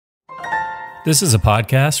This is a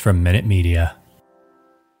podcast from Minute Media.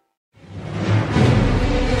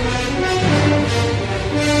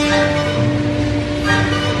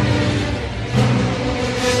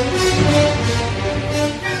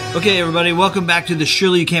 Okay, everybody, welcome back to the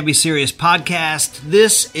Surely You Can't Be Serious podcast.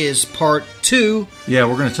 This is part 2. Yeah,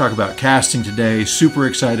 we're going to talk about casting today. Super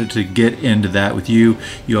excited to get into that with you.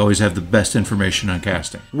 You always have the best information on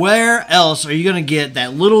casting. Where else are you going to get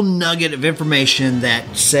that little nugget of information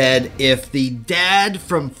that said if the dad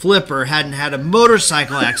from Flipper hadn't had a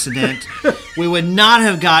motorcycle accident, we would not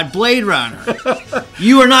have got Blade Runner?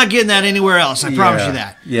 You are not getting that anywhere else, I promise you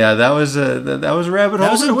that. Yeah, that was a rabbit hole.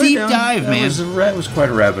 That was a deep dive, man. It was quite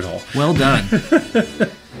a rabbit hole. Well done.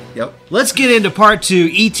 Yep. Let's get into part 2,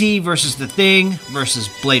 E.T. versus The Thing versus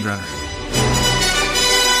Blade Runner.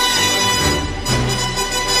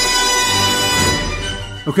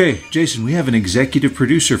 Okay, Jason, we have an executive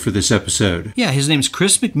producer for this episode. Yeah, his name's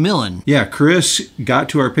Chris McMillan. Yeah, Chris got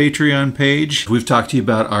to our Patreon page. We've talked to you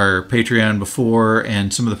about our Patreon before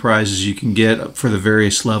and some of the prizes you can get for the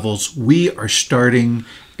various levels. We are starting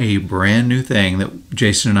a brand new thing that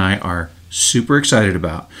Jason and I are super excited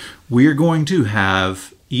about. We are going to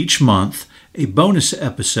have each month a bonus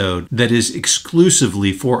episode that is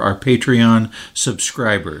exclusively for our Patreon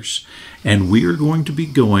subscribers. And we are going to be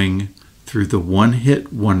going through the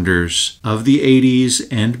one-hit wonders of the 80s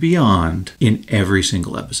and beyond in every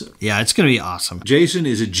single episode. Yeah, it's going to be awesome. Jason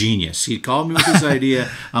is a genius. He called me with this idea.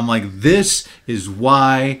 I'm like, this is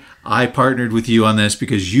why I partnered with you on this,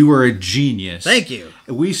 because you are a genius. Thank you.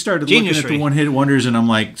 We started looking at the one-hit wonders, and I'm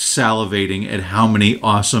like salivating at how many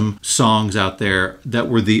awesome songs out there that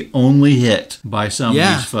were the only hit by some of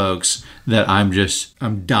these folks that I'm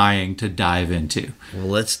dying to dive into.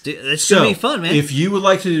 Well, it's going to be fun, man. If you would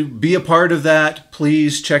like to be a part of that,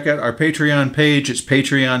 please check out our Patreon page. It's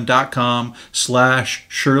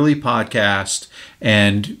patreon.com/ShirleyPodcast.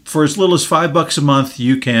 And for as little as $5 a month,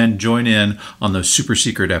 you can join in on those super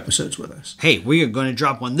secret episodes with us. Hey, we are going to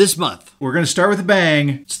drop one this month. We're going to start with a bang.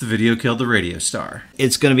 It's The Video Killed the Radio Star.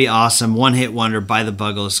 It's going to be awesome. One hit wonder by the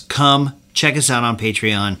Buggles. Come check us out on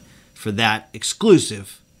Patreon for that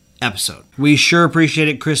exclusive episode. We sure appreciate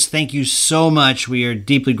it, Chris. Thank you so much. We are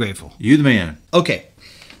deeply grateful. You the man. Okay,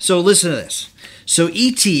 so listen to this. So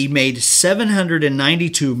E.T. made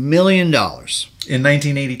 $792 million. In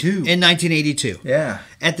 1982. In 1982. Yeah.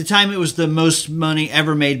 At the time, it was the most money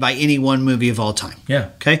ever made by any one movie of all time. Yeah.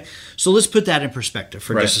 Okay? So let's put that in perspective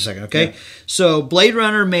for just a second, okay? Yeah. So Blade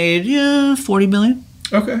Runner made $40 million.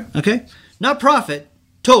 Okay. Okay? Not profit,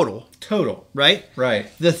 total. Total. Right? Right.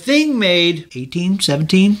 The Thing made 18,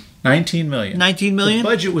 17? 19 million. 19 million? The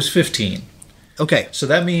budget was 15. Okay. So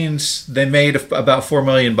that means they made about $4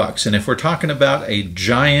 million. And if we're talking about a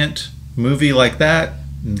giant movie like that,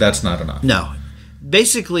 that's not enough. No.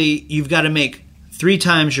 Basically, you've got to make 3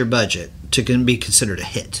 times your budget to be considered a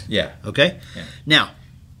hit. Yeah. Okay? Yeah. Now,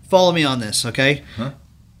 follow me on this, okay? Huh?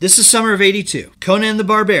 This is summer of 82. Conan the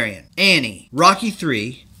Barbarian, Annie, Rocky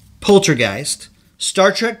III, Poltergeist,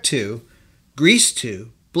 Star Trek II, Grease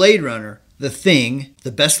 2, Blade Runner, The Thing,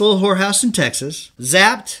 The Best Little Whorehouse in Texas,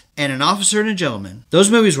 Zapped, and An Officer and a Gentleman.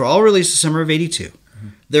 Those movies were all released the summer of 82. Mm-hmm.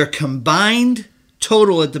 Their combined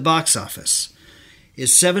total at the box office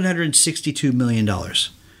is $762 million.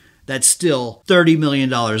 That's still $30 million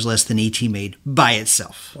less than E.T. made by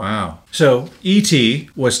itself. Wow. So E.T.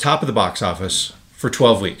 was top of the box office for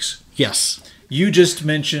 12 weeks. Yes. You just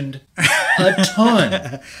mentioned a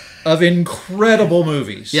ton of incredible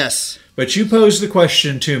movies. Yes. But you posed the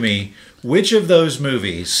question to me, which of those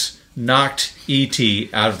movies knocked E.T.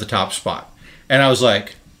 out of the top spot? And I was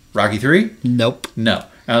like, Rocky III? Nope. No.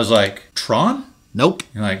 I was like, Tron? Nope.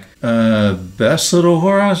 You're like, Best Little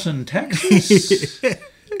Whorehouse in Texas?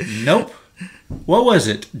 Nope. What was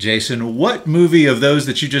it, Jason? What movie of those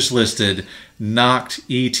that you just listed knocked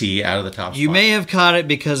E.T. out of the top spot? You may have caught it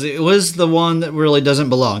because it was the one that really doesn't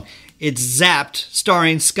belong. It's Zapped,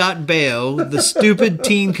 starring Scott Baio, the stupid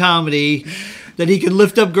teen comedy that he can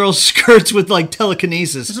lift up girls' skirts with like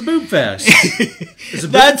telekinesis. It's a boob fest. It's a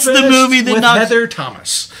boob That's fest the movie that with knocked Heather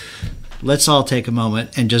Thomas. Let's all take a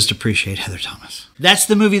moment and just appreciate Heather Thomas. That's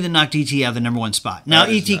the movie that knocked E.T. out of the number 1 spot. Now,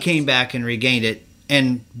 E.T. came back and regained it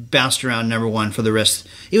and bounced around number 1 for the rest.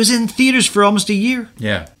 It was in theaters for almost a year.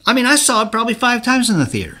 Yeah. I mean, I saw it probably 5 times in the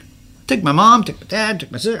theater. Took my mom, took my dad,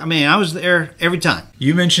 took my sister. I mean, I was there every time.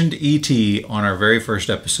 You mentioned E.T. on our very first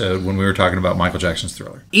episode when we were talking about Michael Jackson's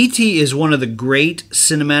Thriller. E.T. is one of the great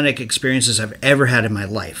cinematic experiences I've ever had in my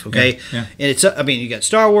life, okay? Yeah. And it's, I mean, you got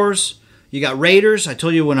Star Wars, you got Raiders. I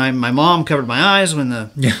told you when my mom covered my eyes when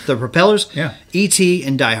the propellers. Yeah. E.T.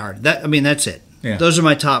 and Die Hard. That's it. Yeah. Those are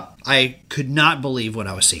my top. I could not believe what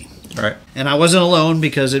I was seeing. All right. And I wasn't alone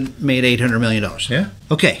because it made $800 million. Yeah.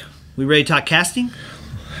 Okay, we ready to talk casting?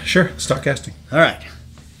 Sure. Let's talk casting. All right.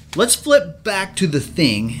 Let's flip back to The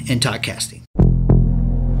Thing and talk casting.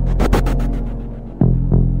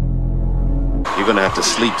 You're gonna have to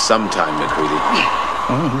sleep sometime, McCready.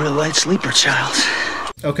 I'm a real light sleeper, child.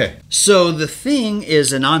 Okay. So The Thing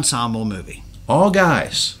is an ensemble movie. All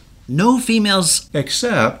guys, No females.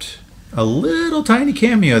 except a little tiny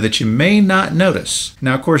cameo that you may not notice.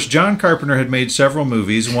 Now, of course, John Carpenter had made several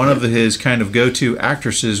movies. One of his kind of go-to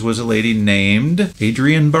actresses was a lady named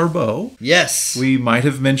Adrienne Barbeau. Yes. We might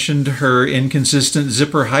have mentioned her inconsistent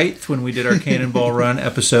zipper height when we did our Cannonball Run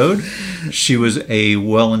episode. She was a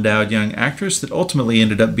well-endowed young actress that ultimately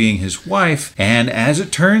ended up being his wife. And as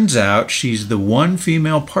it turns out, she's the one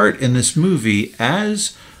female part in this movie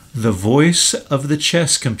as the voice of the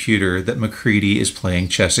chess computer that McCready is playing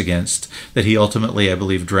chess against, that he ultimately, I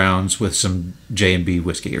believe, drowns with some J&B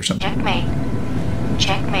whiskey or something. Checkmate.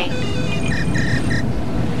 Checkmate.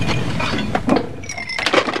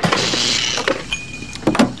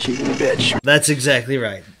 Cheating bitch. That's exactly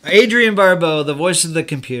right. Adrienne Barbeau, the voice of the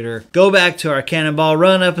computer. Go back to our Cannonball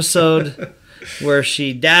Run episode where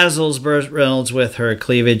she dazzles Burt Reynolds with her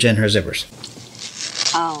cleavage and her zippers.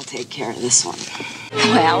 I'll take care of this one.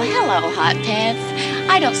 Well, hello, Hot Pants.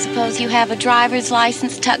 I don't suppose you have a driver's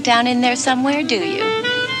license tucked down in there somewhere, do you?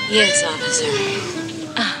 Yes, officer.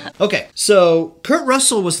 Okay, so Kurt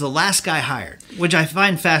Russell was the last guy hired, which I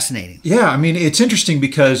find fascinating. Yeah, I mean, it's interesting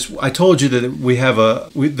because I told you that we have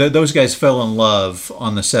those guys fell in love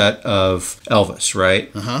on the set of Elvis,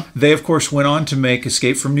 right? Uh-huh. They, of course, went on to make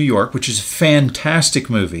Escape from New York, which is a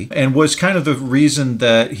fantastic movie, and was kind of the reason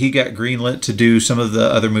that he got greenlit to do some of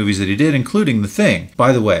the other movies that he did, including The Thing.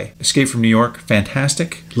 By the way, Escape from New York,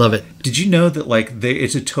 fantastic. Love it. Did you know that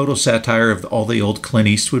it's a total satire of all the old Clint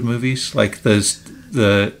Eastwood movies, like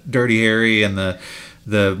the Dirty Harry and the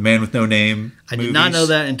Man with No Name? I did not know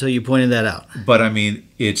that until you pointed that out. But I mean,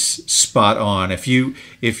 it's spot on. If you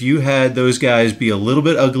had those guys be a little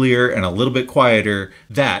bit uglier and a little bit quieter,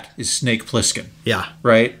 that is Snake Plissken. Yeah.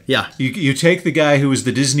 Right? Yeah. You take the guy who was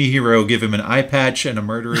the Disney hero, give him an eye patch and a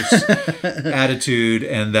murderous attitude,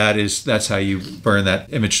 and that's how you burn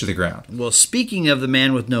that image to the ground. Well, speaking of the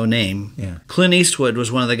Man with No Name, Yeah. Clint Eastwood was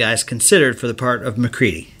one of the guys considered for the part of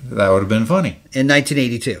McCready That would have been funny. in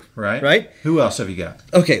 1982. Right? Right? Who else have you got?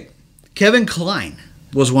 Okay. Kevin Kline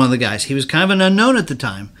was one of the guys. He was kind of an unknown at the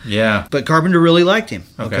time, Yeah. but Carpenter really liked him.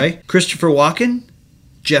 Okay. Christopher Walken,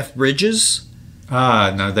 Jeff Bridges.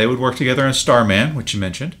 Now they would work together on Starman, which you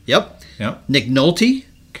mentioned. Yep. Yep. Nick Nolte,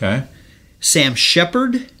 Okay. Sam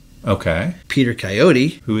Shepard, Okay. Peter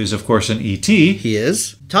Coyote. Who is, of course, an E.T. He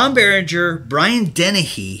is. Tom Berenger, Brian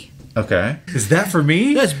Dennehy. Okay. Is that for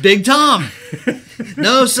me? That's Big Tom.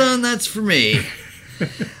 No, son, that's for me.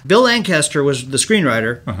 Bill Lancaster was the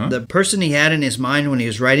screenwriter. Uh-huh. The person he had in his mind when he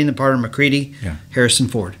was writing the part of McCready, Yeah. Harrison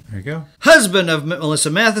Ford. There you go. Husband of Melissa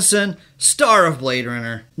Matheson, star of Blade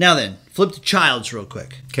Runner. Now then, flip to Childs real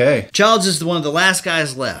quick. Okay. Childs is one of the last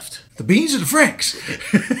guys left. The beans or the Franks?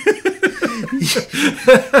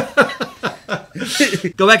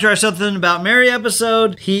 Go back to our Something About Mary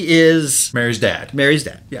episode. He is Mary's dad. Mary's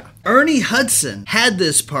dad. Yeah. Ernie Hudson had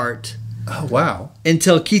this part Oh, wow.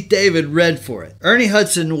 until Keith David read for it. Ernie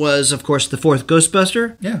Hudson was, of course, the fourth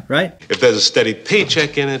Ghostbuster. Yeah. Right? If there's a steady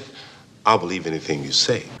paycheck in it, I'll believe anything you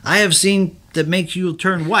say. I have seen that makes you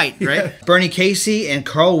turn white, right? Bernie Casey and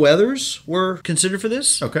Carl Weathers were considered for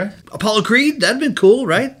this. Okay. Apollo Creed, that'd been cool,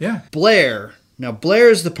 right? Yeah. Blair. Now, Blair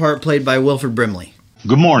is the part played by Wilford Brimley.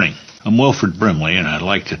 Good morning. I'm Wilford Brimley, and I'd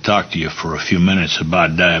like to talk to you for a few minutes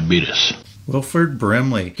about diabetes. Wilford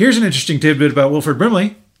Brimley. Here's an interesting tidbit about Wilford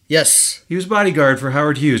Brimley. Yes. He was bodyguard for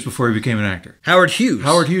Howard Hughes before he became an actor. Howard Hughes.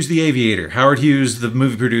 Howard Hughes, the aviator. Howard Hughes, the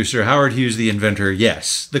movie producer. Howard Hughes, the inventor.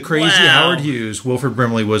 Yes. The crazy Wow. Howard Hughes. Wilford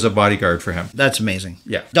Brimley was a bodyguard for him. That's amazing.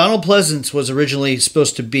 Yeah. Donald Pleasance was originally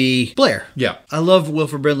supposed to be Blair. Yeah. I love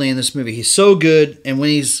Wilford Brimley in this movie. He's so good. And when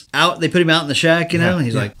he's out, they put him out in the shack, you know, Yeah, and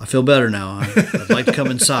he's yeah. like, I feel better now. I'd like to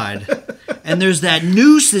come inside. And there's that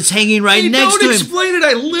noose that's hanging right next to Don't him. explain it.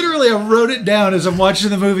 I wrote it down as I'm watching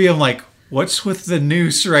the movie. I'm like, what's with the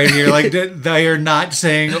noose right here? Like, they are not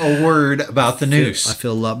saying a word about the noose. I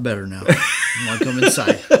feel a lot better now. I want to come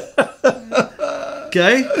inside.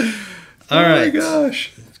 Okay? All right. Oh my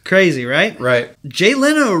gosh. Crazy, right? Right. Jay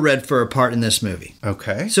Leno read for a part in this movie.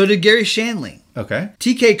 Okay. So did Gary Shandling. Okay.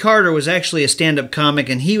 T.K. Carter was actually a stand-up comic,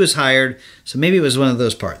 and he was hired, so maybe it was one of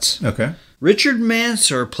those parts. Okay. Richard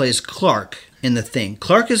Manser plays Clark in The Thing.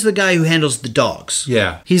 Clark is the guy who handles the dogs.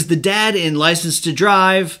 Yeah. He's the dad in License to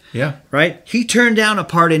Drive. Yeah. Right? He turned down a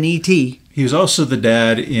part in E.T. He was also the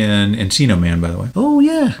dad in Encino Man, by the way. Oh,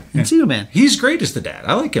 yeah. Encino Man. He's great as the dad.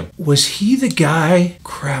 I like him. Was he the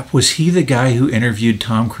guy who interviewed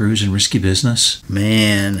Tom Cruise in Risky Business?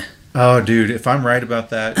 Man. Oh, dude, if I'm right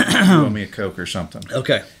about that, you owe me a Coke or something.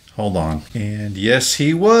 Okay. Hold on. And yes,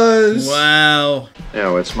 he was. Wow.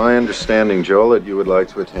 Now, it's my understanding, Joel, that you would like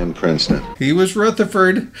to attend Princeton. He was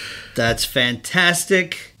Rutherford. That's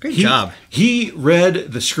fantastic. Great job. He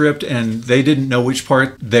read the script and they didn't know which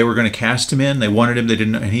part they were going to cast him in. They wanted him, they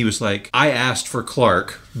didn't know. And he was like, I asked for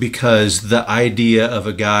Clark because the idea of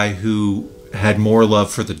a guy who had more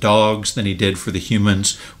love for the dogs than he did for the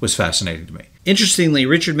humans was fascinating to me. Interestingly,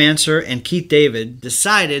 Richard Manser and Keith David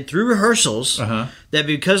decided through rehearsals that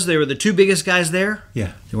because they were the two biggest guys there, they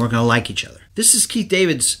weren't going to like each other. This is Keith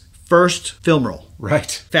David's first film role.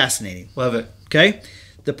 Right. Fascinating. Love it. Okay.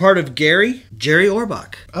 The part of Gary, Jerry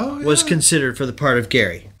Orbach, was considered for the part of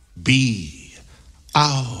Gary. Be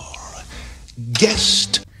our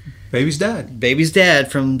guest. Baby's dad. Baby's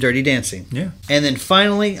dad from Dirty Dancing. Yeah. And then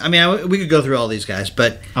finally, I mean, we could go through all these guys,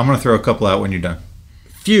 but I'm going to throw a couple out when you're done.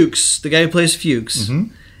 Fuchs, the guy who plays Fuchs,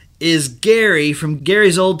 is Gary from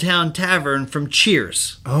Gary's Old Town Tavern from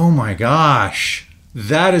Cheers. Oh my gosh.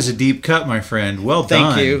 That is a deep cut, my friend. Well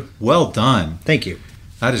done. Thank you. Well done. Thank you.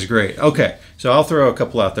 That is great. Okay, so I'll throw a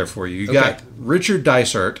couple out there for you. You got Richard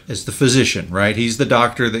Dysart as the physician, right? He's the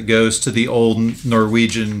doctor that goes to the old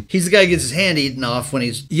Norwegian. He's the guy who gets his hand eaten off when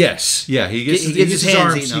he's... Yes, yeah. He gets his hands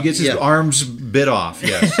arms. eaten He off. gets his arms bit off.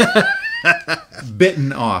 Yes.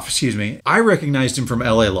 Bitten off, excuse me. I recognized him from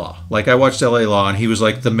LA Law. Like, I watched LA Law, and he was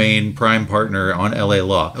like the main prime partner on LA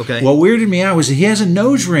Law. Okay. What weirded me out was that he has a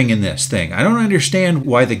nose ring in this thing. I don't understand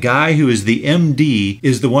why the guy who is the MD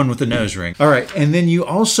is the one with the nose ring. All right, and then you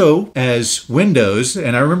also, as Windows,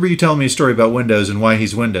 and I remember you telling me a story about Windows and why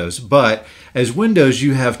he's Windows, but as Windows,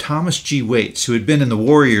 you have Thomas G. Waits, who had been in the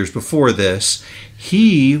Warriors before this.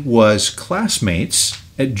 He was classmates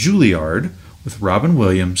at Juilliard with Robin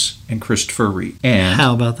Williams and Christopher Reeve. And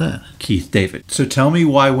how about that? Keith David. So tell me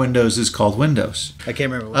why Windows is called Windows. I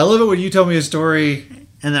can't remember. I love it when you tell me a story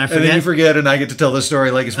and then I forget. And then you forget and I get to tell the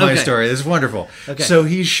story like it's my story. This is wonderful. Okay. So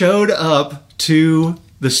he showed up to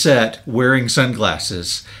the set wearing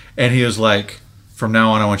sunglasses and he was like, from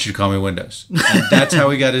now on, I want you to call me Windows. And that's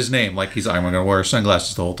how he got his name. Like, I'm going to wear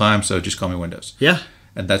sunglasses the whole time, so just call me Windows. Yeah.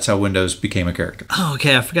 And that's how Windows became a character. Oh,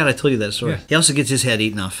 okay. I forgot I told you that story. Yeah. He also gets his head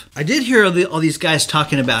eaten off. I did hear all these guys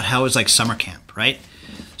talking about how it's like summer camp, right?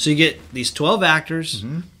 So you get these 12 actors.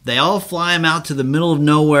 Mm-hmm. They all fly them out to the middle of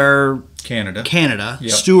nowhere. Canada.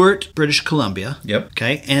 Yep. Stewart, British Columbia. Yep.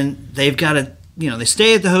 Okay. And they've got to, they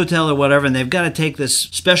stay at the hotel or whatever, and they've got to take this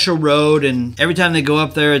special road. And every time they go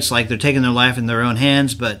up there, it's like they're taking their life in their own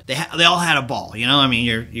hands. But they all had a ball, I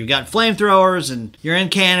mean, you've got flamethrowers, and you're in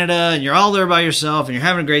Canada, and you're all there by yourself, and you're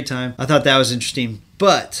having a great time. I thought that was interesting.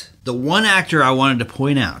 But the one actor I wanted to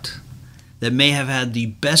point out that may have had the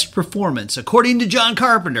best performance, according to John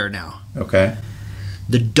Carpenter now. Okay.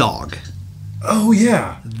 The dog. Oh,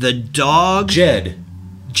 yeah. The dog. Jed.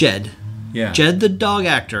 Yeah. Jed, the dog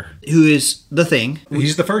actor, who is the Thing.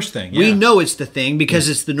 He's the first Thing, yeah. We know it's the Thing because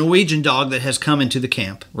it's the Norwegian dog that has come into the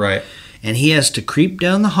camp. Right. And he has to creep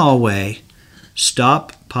down the hallway,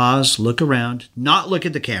 stop, pause, look around, not look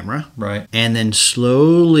at the camera. Right. And then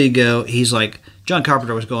slowly go. He's like, John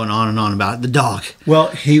Carpenter was going on and on about it, the dog.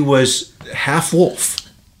 Well, he was half wolf.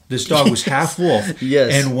 This dog was half wolf.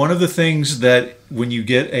 Yes. And one of the things that when you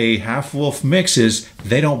get a half wolf mix is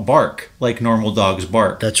they don't bark like normal dogs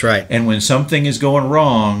bark. That's right. And when something is going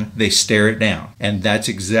wrong, they stare it down. And that's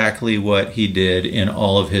exactly what he did in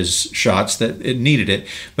all of his shots that it needed it.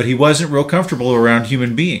 But he wasn't real comfortable around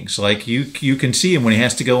human beings. Like you can see him when he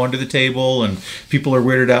has to go under the table and people are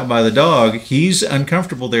weirded out by the dog. He's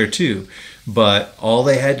uncomfortable there too. But all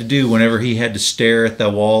they had to do whenever he had to stare at the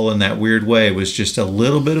wall in that weird way was just a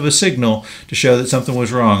little bit of a signal to show that something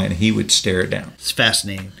was wrong, and he would stare it down. It's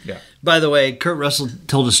fascinating. Yeah. By the way, Kurt Russell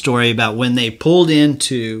told a story about when they pulled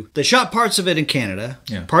into... They shot parts of it in Canada,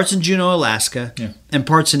 parts in Juneau, Alaska, and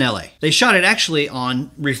parts in LA. They shot it actually on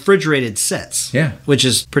refrigerated sets, which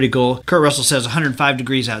is pretty cool. Kurt Russell says 105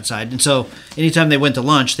 degrees outside, and so anytime they went to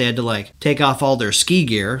lunch, they had to take off all their ski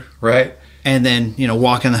gear. Right. And then,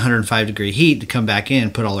 walk in the 105-degree heat to come back in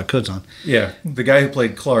and put all their coats on. Yeah. The guy who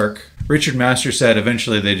played Clark, Richard Master, said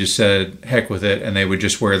eventually they just said, heck with it, and they would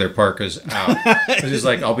just wear their parkas out. It's just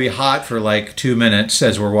like, I'll be hot for 2 minutes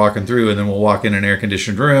as we're walking through, and then we'll walk in an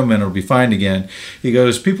air-conditioned room, and it'll be fine again. He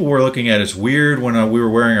goes, people were looking at us weird when we were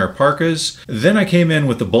wearing our parkas. Then I came in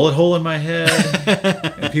with the bullet hole in my head,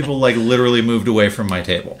 and people, literally moved away from my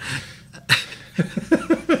table.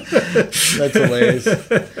 That's hilarious.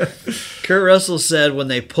 Kurt Russell said when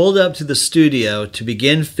they pulled up to the studio to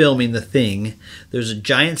begin filming The Thing, there's a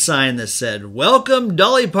giant sign that said, "Welcome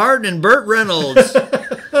Dolly Parton and Burt Reynolds."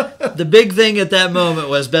 The big thing at that moment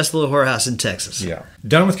was Best Little Whorehouse in Texas. Yeah.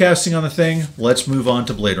 Done with casting on The Thing. Let's move on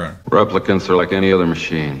to Blade Runner. Replicants are like any other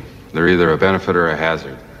machine. They're either a benefit or a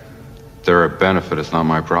hazard. If they're a benefit, it's not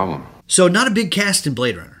my problem. So not a big cast in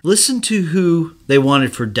Blade Runner. Listen to who they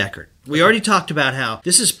wanted for Deckard. We already talked about how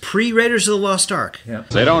this is pre-Raiders of the Lost Ark. Yeah.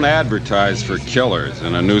 They don't advertise for killers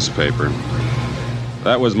in a newspaper.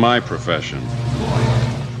 That was my profession.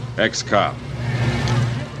 Ex-cop.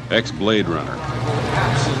 Ex-Blade Runner.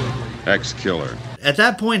 Ex-killer. At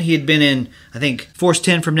that point, he had been in, I think, Force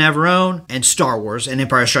 10 from Navarone and Star Wars and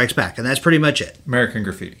Empire Strikes Back. And that's pretty much it. American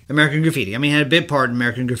Graffiti. American Graffiti. I mean, he had a big part in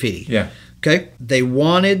American Graffiti. Yeah. Okay? They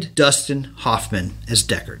wanted Dustin Hoffman as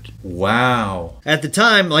Deckard. Wow. At the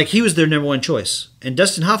time, like, he was their number one choice. And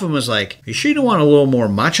Dustin Hoffman was like, "Are you sure you don't want a little more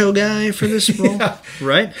macho guy for this role?" Yeah.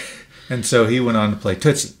 Right? And so he went on to play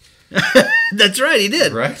Tootsie. That's right, he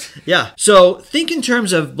did. Right? Yeah. So think in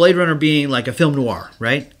terms of Blade Runner being like a film noir,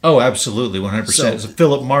 right? Oh, absolutely. 100%. So- It's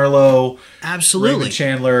Philip Marlowe. Absolutely. Raymond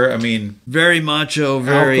Chandler. I mean, Very macho,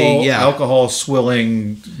 very, alcohol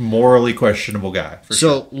swilling, morally questionable guy. For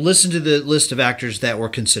So listen to the list of actors that were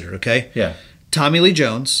considered, okay? Yeah. Tommy Lee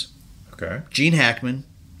Jones, Okay. Gene Hackman,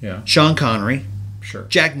 Yeah. Sean Connery, Sure.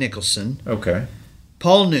 Jack Nicholson, Okay.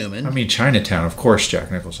 Paul Newman, I mean, Chinatown, of course,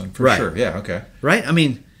 Jack Nicholson. For Right. sure. Yeah. Okay. right? I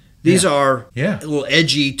mean, these are Yeah. little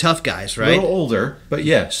edgy, tough guys, A right? little older, but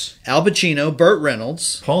yes. Al Pacino, Burt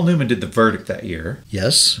Reynolds. Paul Newman did The Verdict that year.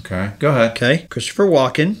 Yes. Okay. Go ahead. Okay. Christopher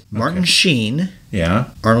Walken, Martin Sheen, Yeah.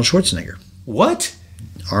 Arnold Schwarzenegger. What?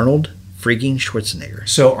 Arnold freaking Schwarzenegger.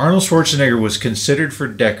 So Arnold Schwarzenegger was considered for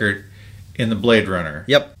Deckard in the Blade Runner.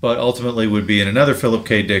 Yep. But ultimately would be in another Philip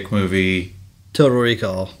K. Dick movie. Total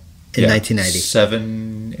Recall in 1990.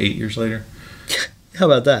 7, 8 years later. How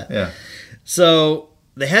about that? Yeah. So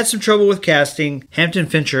they had some trouble with casting. Hampton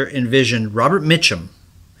Fincher envisioned Robert Mitchum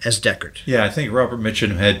as Deckard. Yeah, I think Robert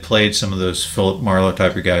Mitchum had played some of those Philip Marlowe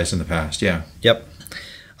type of guys in the past. Yeah. Yep.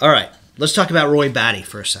 All right. Let's talk about Roy Batty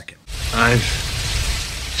for a second. I've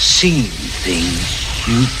seen things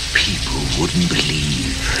you people wouldn't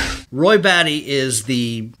believe. Roy Batty is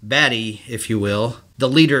the baddie, if you will, the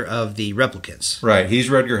leader of the replicants. Right. He's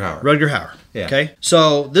Rutger Hauer. Rutger Hauer. Yeah. Okay.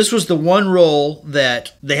 So this was the one role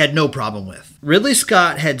that they had no problem with. Ridley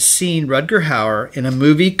Scott had seen Rutger Hauer in a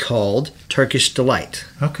movie called Turkish Delight.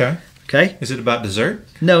 Okay. Okay. Is it about dessert?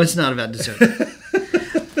 No, it's not about dessert.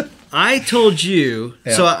 I told you.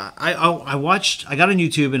 Yeah. So I watched. I got on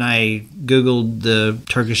YouTube and I Googled the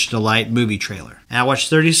Turkish Delight movie trailer. And I watched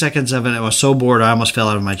 30 seconds of it. And I was so bored I almost fell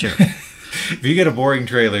out of my chair. If you get a boring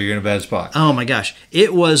trailer, you're in a bad spot. Oh my gosh.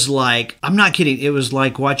 It was like, I'm not kidding, it was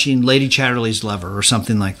like watching Lady Chatterley's Lover or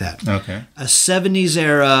something like that. Okay. A 70s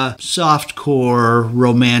era, softcore,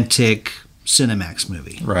 romantic Cinemax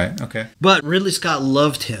movie. Right. Okay. But Ridley Scott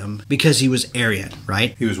loved him because he was Aryan,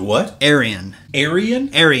 right? He was what? Aryan.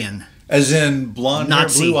 Aryan? Aryan. As in blonde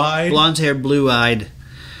Nazi. hair, blue-eyed? Blonde hair, blue-eyed.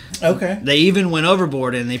 Okay. They even went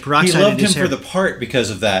overboard and they He peroxided loved him his hair. for the part because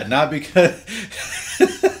of that, not because...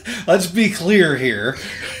 Let's be clear here.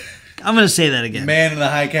 I'm going to say that again. Man in the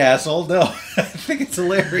High Castle. No, I think it's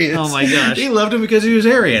hilarious. Oh my gosh. He loved him because he was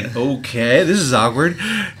Aryan. Okay, this is awkward.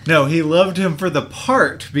 No, he loved him for the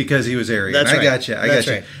part because he was Aryan. That's right. I gotcha. That's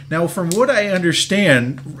right. Now, from what I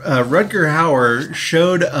understand, Rutger Hauer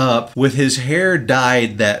showed up with his hair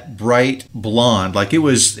dyed that bright blonde, like it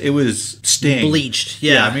was Sting Bleached,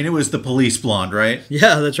 yeah. I mean, it was the police blonde, right?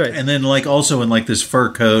 Yeah, that's right. And then, like, also in like this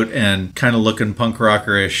fur coat and kind of looking punk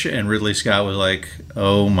rockerish. And Ridley Scott was like,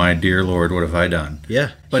 "Oh my dear Lord, what have I done?"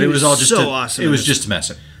 Yeah. But He it was all just so to, awesome. It was just to mess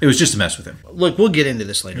him. It was just to mess with him. Look, we'll get into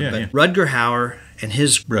this later. Yeah, but yeah. Rutger Hauer and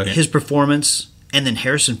his performance, and then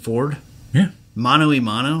Harrison Ford, Yeah. mano y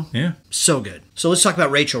mano, Yeah. so good. So let's talk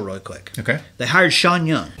about Rachel real quick. Okay. They hired Sean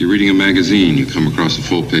Young. You're reading a magazine, you come across a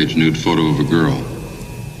full-page nude photo of a girl.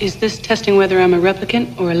 Is this testing whether I'm a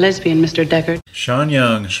replicant or a lesbian, Mr. Deckard? Sean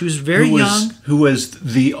Young. She was very young. Who was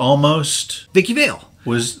the almost Vicky Vale.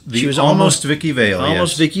 She was almost Vicky Vale.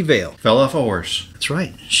 Almost yes. Vicky Vale. Fell off a horse. That's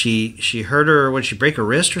right. She hurt her. What, did she break her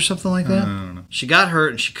wrist or something like that? I don't know. She got hurt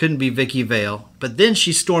and she couldn't be Vicky Vale. But then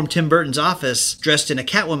she stormed Tim Burton's office dressed in a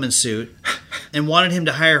Catwoman suit and wanted him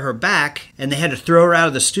to hire her back, and they had to throw her out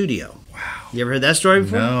of the studio. Wow. You ever heard that story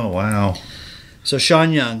before? No. Wow. So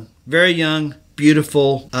Sean Young, very young,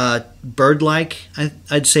 beautiful, bird-like,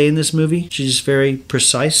 I'd say, in this movie. She's very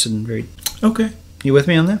precise and very... Okay. You with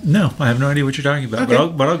me on that? No, I have no idea what you're talking about.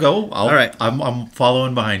 Okay. But I'll go. All right. I'm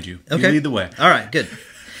following behind you. Okay. You lead the way. All right, good.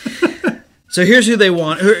 So here's who they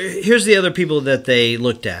want. Here's the other people that they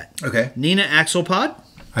looked at. Okay. Nina Axelpod.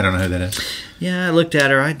 I don't know who that is. Yeah, I looked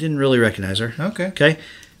at her. I didn't really recognize her. Okay.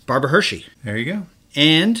 Barbara Hershey. There you go.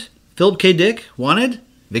 And Philip K. Dick wanted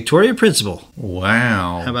Victoria Principal.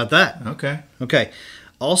 Wow. How about that? Okay.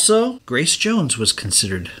 Also, Grace Jones was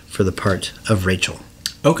considered for the part of Rachel.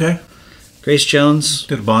 Okay. Grace Jones.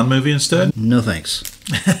 Did a Bond movie instead? No thanks.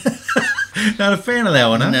 Not a fan of that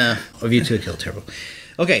one, huh? No. A View to a Kill, terrible.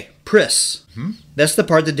 Okay, Pris. That's the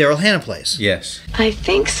part that Daryl Hannah plays. Yes. I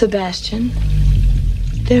think, Sebastian.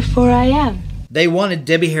 Therefore I am. They wanted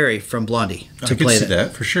Debbie Harry from Blondie to play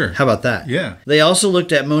that for sure. How about that? Yeah. They also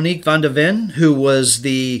looked at Monique van de Ven, who was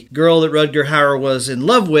the girl that Rutger Hauer was in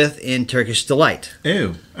love with in Turkish Delight.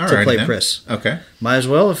 Ew. All to right. play Pris. Okay. Might as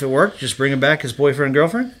well, if it worked, just bring him back as boyfriend and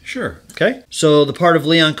girlfriend. Sure. Okay. So the part of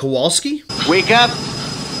Leon Kowalski. Wake up.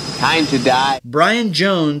 Time to die. Brian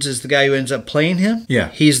Jones is the guy who ends up playing him. Yeah.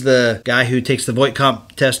 He's the guy who takes the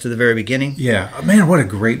Voight-Comp test at the very beginning. Yeah. Man, what a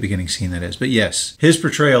great beginning scene that is. But yes, his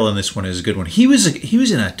portrayal in this one is a good one. He was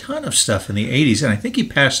in a ton of stuff in the 80s, and I think he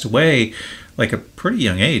passed away like a pretty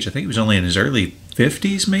young age. I think he was only in his early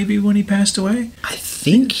 50s maybe when he passed away. I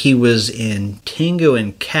think he was in Tango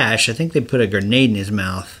and Cash. I think they put a grenade in his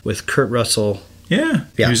mouth with Kurt Russell. Yeah.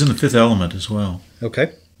 He was in The Fifth Element as well.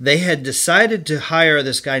 Okay. They had decided to hire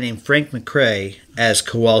this guy named Frank McRae as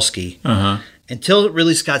Kowalski until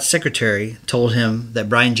Ridley Scott's secretary told him that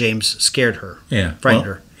Brian James scared her. Yeah. Frightened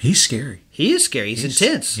her. He's scary. He is scary. He's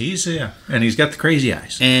intense. And he's got the crazy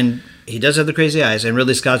eyes. And he does have the crazy eyes. And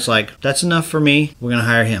Ridley Scott's like, that's enough for me. We're going to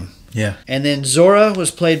hire him. Yeah. And then Zora was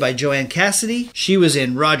played by Joanne Cassidy. She was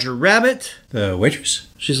in Roger Rabbit. The waitress?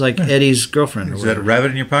 She's like Eddie's girlfriend. Is that a rabbit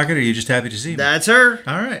in your pocket, or are you just happy to see me? That's her.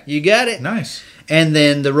 All right. You got it. Nice. And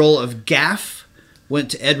then the role of Gaff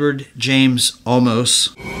went to Edward James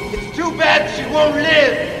Olmos. It's too bad she won't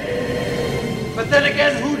live. But then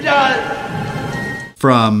again, who does?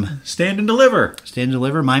 From Stand and Deliver. Stand and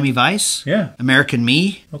Deliver, Miami Vice. Yeah. American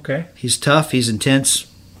Me. Okay. He's tough. He's intense.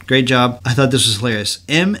 Great job. I thought this was hilarious.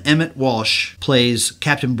 M. Emmett Walsh plays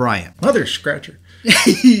Captain Bryant. Mother scratcher.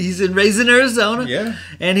 He's in Raising Arizona. Yeah.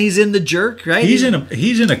 And he's in The Jerk, right? He's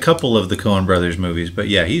in a couple of the Coen Brothers movies, but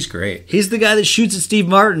yeah, he's great. He's the guy that shoots at Steve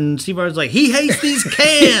Martin. Steve Martin's like, he hates these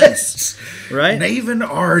cans. Right? Navin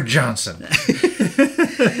R. Johnson.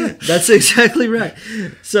 That's exactly right.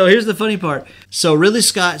 So here's the funny part. So Ridley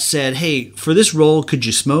Scott said, hey, for this role, could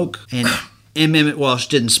you smoke? And M. Emmett Walsh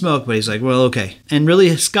didn't smoke, but he's like, well, okay. And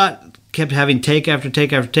Ridley Scott kept having take after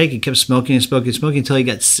take after take. He kept smoking and smoking and smoking until he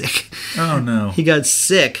got sick. Oh, no. He got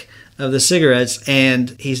sick of the cigarettes, and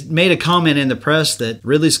he's made a comment in the press that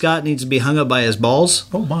Ridley Scott needs to be hung up by his balls.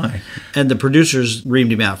 Oh, my. And the producers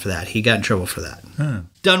reamed him out for that. He got in trouble for that. Huh.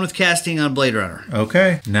 Done with casting on Blade Runner.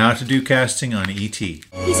 Okay. Now to do casting on E.T.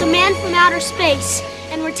 He's a man from outer space,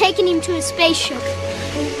 and we're taking him to a spaceship.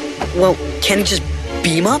 Well, can he just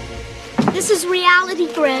beam up? This is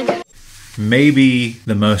reality, Greg. Maybe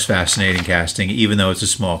the most fascinating casting, even though it's a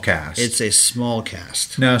small cast. It's a small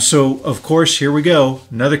cast. Now, so, of course, here we go.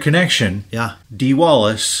 Another connection. Yeah. Dee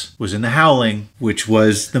Wallace was in The Howling, which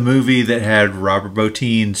was the movie that had Robert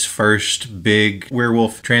Bottin's first big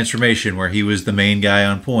werewolf transformation, where he was the main guy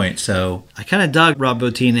on point. So I kind of dug Rob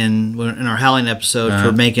Bottin in our Howling episode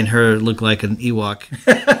for making her look like an Ewok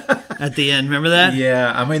at the end. Remember that?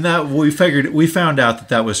 Yeah, I mean, that we found out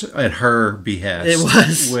that was at her behest. It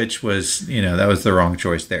was, which was, that was the wrong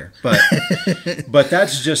choice there. But but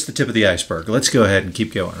that's just the tip of the iceberg. Let's go ahead and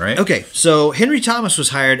keep going, right? Okay, so Henry Thomas was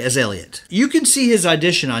hired as Elliot. You can see his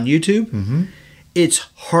audition on YouTube. Mm-hmm. It's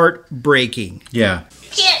heartbreaking. Yeah.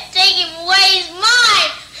 Can't take him away, he's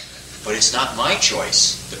mine. But it's not my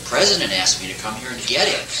choice. The president asked me to come here and get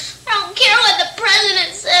him. I don't care what the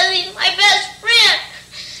president says, he's my best friend.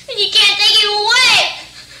 And you can't take him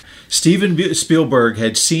away. Steven Spielberg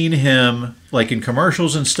had seen him like in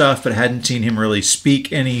commercials and stuff, but hadn't seen him really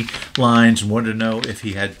speak any lines and wanted to know if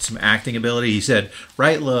he had some acting ability. He said,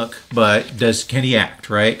 right look, but can he act,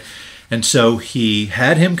 right? And so he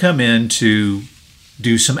had him come in to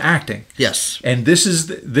do some acting. Yes. And this is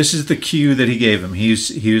the cue that he gave him. He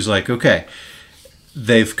was like, okay,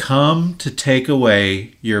 they've come to take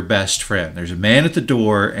away your best friend. There's a man at the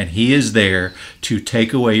door, and he is there to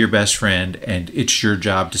take away your best friend, and it's your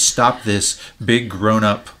job to stop this big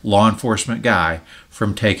grown-up law enforcement guy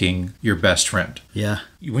from taking your best friend. Yeah.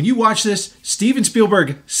 When you watch this, Steven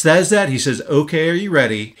Spielberg says that. He says, okay, are you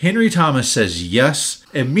ready? Henry Thomas says yes.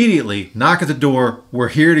 Immediately, knock at the door. We're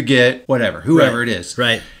here to get whatever, whoever it is.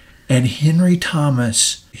 Right. And Henry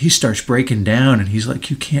Thomas, he starts breaking down and he's like,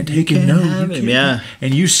 you can't take him. No, you can't. Yeah.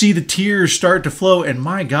 And you see the tears start to flow. And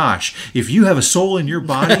my gosh, if you have a soul in your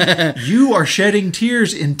body, you are shedding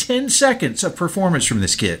tears in 10 seconds of performance from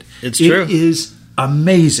this kid. It's true. It is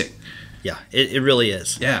amazing. Yeah, it really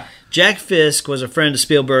is. Yeah. Jack Fisk was a friend of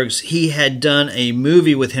Spielberg's. He had done a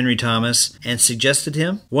movie with Henry Thomas and suggested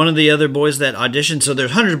him. One of the other boys that auditioned, so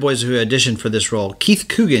there's hundreds of boys who auditioned for this role. Keith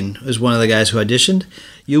Coogan was one of the guys who auditioned.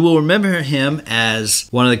 You will remember him as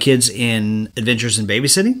one of the kids in Adventures in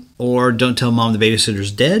Babysitting or Don't Tell Mom the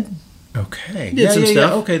Babysitter's Dead. Okay. He did some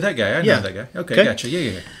stuff. Okay, that guy. I know that guy. Okay, gotcha.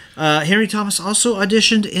 Yeah. Henry Thomas also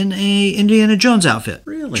auditioned in a Indiana Jones outfit.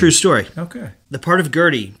 Really? True story. Okay. The part of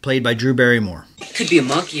Gertie, played by Drew Barrymore. Could be a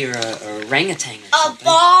monkey or a orangutan. A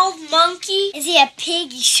bald monkey? Is he a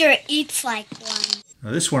pig? He sure eats like one.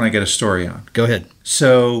 Now, this one I got a story on. Go ahead.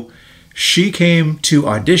 So, she came to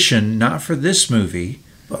audition not for this movie,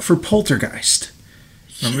 but for Poltergeist.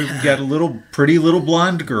 Remember, we got a pretty little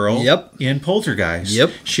blonde girl in Poltergeist.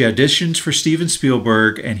 Yep. She auditions for Steven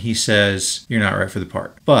Spielberg, and he says, you're not right for the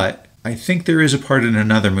part. But I think there is a part in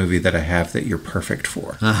another movie that I have that you're perfect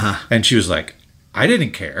for. Uh-huh. And she was like, I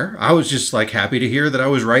didn't care. I was just like happy to hear that I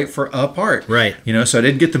was right for a part. Right. You know, so I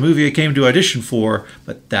didn't get the movie I came to audition for,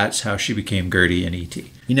 but that's how she became Gertie in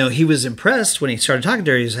E.T. You know, he was impressed when he started talking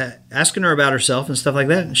to her. He was asking her about herself and stuff like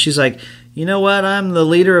that. And she's like, you know what? I'm the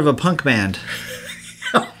leader of a punk band.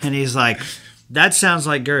 And he's like, that sounds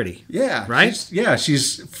like Gertie. Yeah. Right?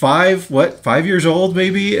 She's 5 years old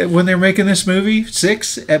maybe when they're making this movie?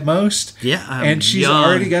 6 at most? Yeah. And she's young.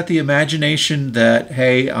 already got the imagination that,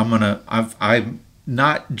 hey, I'm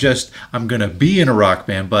not just I'm gonna be in a rock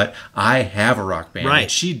band, but I have a rock band. Right.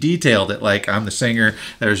 And she detailed it like I'm the singer.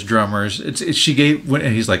 There's drummers. And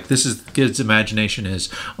he's like, this is kid's imagination is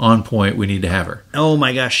on point. We need to have her. Oh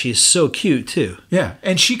my gosh, she's so cute too. Yeah,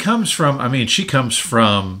 and she comes from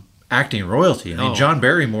acting royalty. I mean, John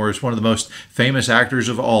Barrymore is one of the most famous actors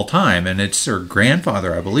of all time, and it's her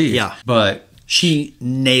grandfather, I believe. Yeah, but she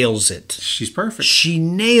nails it. She's perfect. She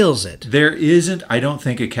nails it. There isn't, I don't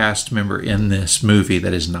think, a cast member in this movie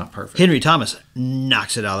that is not perfect. Henry Thomas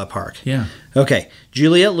knocks it out of the park. Yeah. Okay.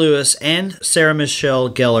 Juliette Lewis and Sarah Michelle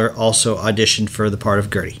Gellar also auditioned for the part of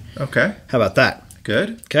Gertie. Okay. How about that?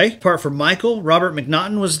 Good. Okay. Part for Michael. Robert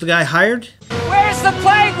McNaughton was the guy hired. Where's the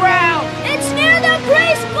playground? It's near the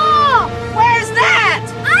baseball. Where's that?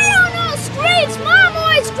 I don't know. Streets. Mom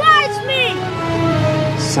always drives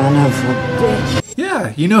me. Son of a bitch.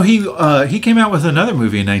 Yeah. You know, he came out with another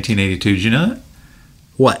movie in 1982. Did you know that?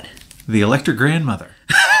 What? The Electric Grandmother.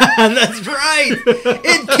 That's right.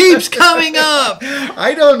 It keeps coming up.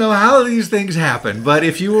 I don't know how these things happen, but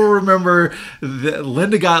if you will remember,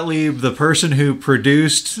 Linda Gottlieb, the person who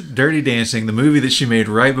produced Dirty Dancing, the movie that she made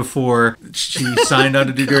right before she signed on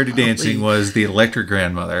to do Dirty Dancing, was The Electric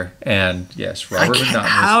Grandmother. And yes, Robert McNaughton.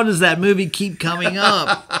 How does that movie keep coming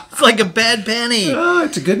up? It's like a bad penny. Oh,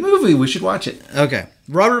 it's a good movie. We should watch it. Okay.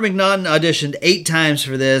 Robert McNaughton auditioned 8 times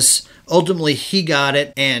for this. Ultimately, he got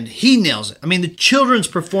it, and he nails it. I mean, the children's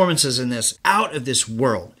performances in this, out of this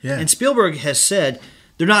world. Yeah. And Spielberg has said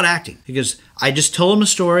they're not acting because I just told them a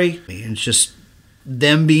story, and it's just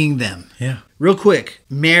them being them. Yeah. Real quick,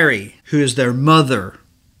 Mary, who is their mother,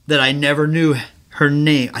 that I never knew her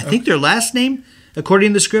name. I think their last name, according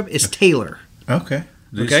to the script, is Taylor. Okay.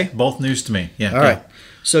 Okay. Both news to me. Yeah. All right.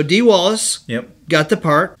 So Dee Wallace got the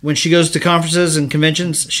part. When she goes to conferences and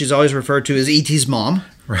conventions, she's always referred to as E.T.'s mom,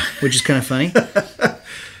 right. Which is kind of funny.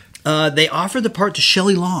 They offered the part to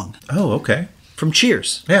Shelley Long. Oh, okay. From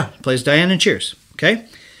Cheers. Yeah. Plays Diane in Cheers. Okay.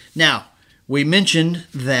 Now, we mentioned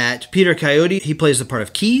that Peter Coyote, he plays the part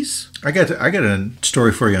of Keys. I got a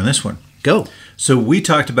story for you on this one. Go. So we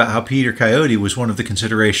talked about how Peter Coyote was one of the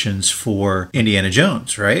considerations for Indiana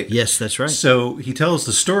Jones, right? Yes, that's right. So he tells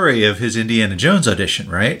the story of his Indiana Jones audition,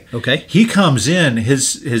 right? Okay. He comes in,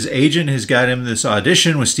 his agent has got him this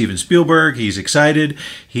audition with Steven Spielberg. He's excited.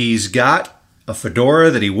 He's got a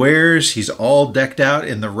fedora that he wears. He's all decked out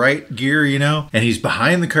in the right gear, you know, and he's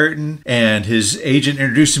behind the curtain, and his agent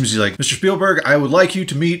introduced him. He's like, Mr. Spielberg, I would like you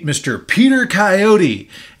to meet Mr. Peter Coyote.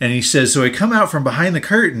 And he says, so I come out from behind the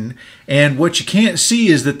curtain, and what you can't see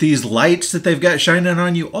is that these lights that they've got shining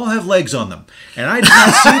on you all have legs on them. And I did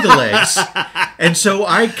not see the legs. And so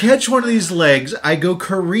I catch one of these legs, I go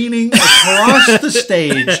careening across the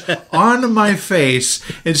stage onto my face,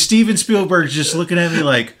 and Steven Spielberg's just looking at me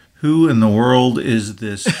like, who in the world is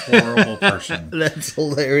this horrible person? That's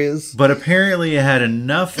hilarious. But apparently it had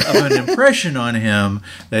enough of an impression on him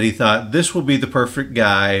that he thought this will be the perfect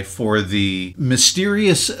guy for the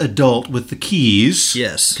mysterious adult with the keys.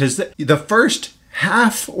 Yes. Because the first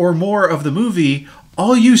half or more of the movie,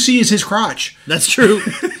 all you see is his crotch. That's true.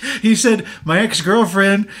 He said, my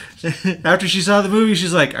ex-girlfriend, after she saw the movie,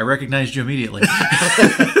 she's like, I recognized you immediately.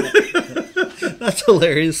 That's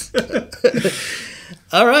hilarious.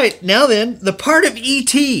 All right, now then, the part of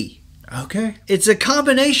E.T. Okay. It's a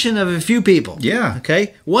combination of a few people. Yeah.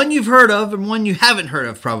 Okay? One you've heard of and one you haven't heard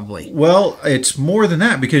of, probably. Well, it's more than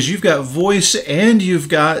that because you've got voice and you've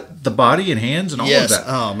got the body and hands and all of that.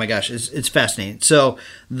 Oh, my gosh. It's fascinating. So,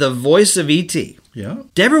 the voice of E.T. Yeah.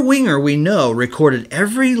 Deborah Winger, we know, recorded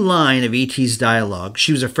every line of E.T.'s dialogue.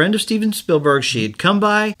 She was a friend of Steven Spielberg. She had come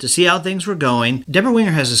by to see how things were going. Deborah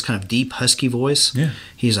Winger has this kind of deep, husky voice. Yeah.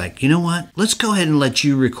 He's like, you know what? Let's go ahead and let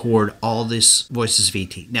you record all this voices of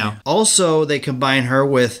E.T. Now, also, they combine her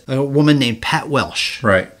with a woman named Pat Welsh.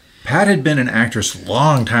 Right. Pat had been an actress a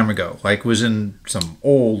long time ago, like was in some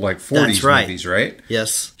old, like 40s movies, right?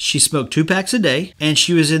 Yes. She smoked 2 packs a day, and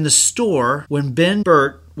she was in the store when Ben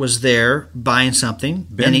Burt was there buying something.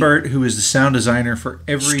 Ben Burt, who is the sound designer for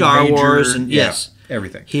every Star major, Wars and yes,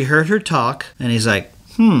 everything. He heard her talk, and he's like,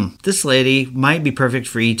 this lady might be perfect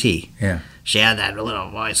for E.T. Yeah. She had that little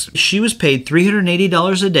voice. She was paid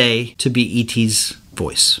 $380 a day to be E.T.'s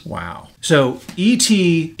voice. Wow. So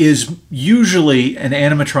E.T. is usually an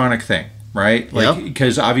animatronic thing, right? Like,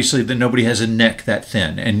 because obviously nobody has a neck that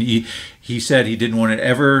thin. And he said he didn't want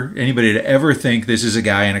anybody to ever think this is a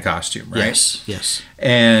guy in a costume, right? Yes.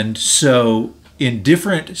 And so in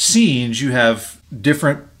different scenes, you have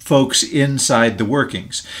different folks inside the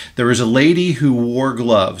workings. There was a lady who wore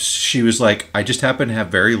gloves. She was like, I just happen to have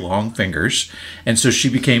very long fingers. And so she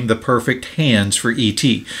became the perfect hands for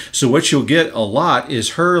E.T. So what you'll get a lot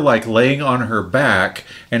is her like laying on her back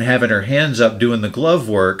and having her hands up doing the glove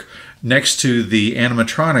work next to the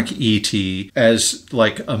animatronic E.T. as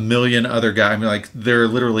like a million other guys. I mean, like there are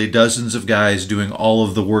literally dozens of guys doing all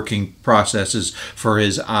of the working processes for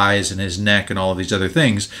his eyes and his neck and all of these other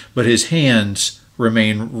things. But his hands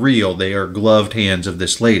remain real. They are gloved hands of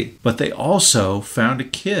this lady. But they also found a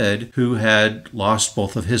kid who had lost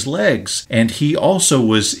both of his legs, and he also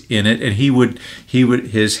was in it. And he would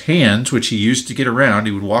his hands, which he used to get around,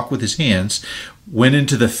 he would walk with his hands, went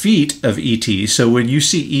into the feet of E.T. So when you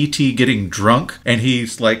see E.T. getting drunk and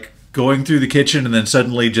he's like going through the kitchen and then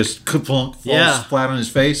suddenly just falls flat on his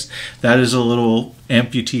face, that is a little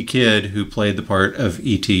amputee kid who played the part of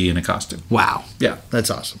E.T. in a costume. Wow. Yeah. That's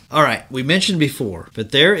awesome. All right. We mentioned before,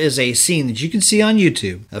 but there is a scene that you can see on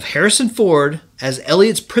YouTube of Harrison Ford as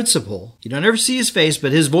Elliot's principal. You don't ever see his face,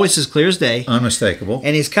 but his voice is clear as day. Unmistakable.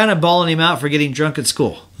 And he's kind of bawling him out for getting drunk at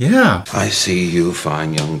school. Yeah. I see you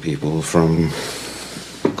fine young people from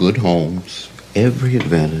good homes, every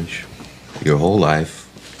advantage, your whole life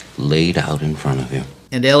laid out in front of you.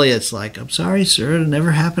 And Elliot's like, I'm sorry, sir, it'll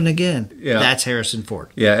never happen again. Yeah. That's Harrison Ford.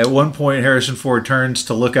 Yeah, at one point, Harrison Ford turns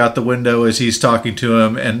to look out the window as he's talking to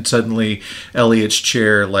him, and suddenly Elliot's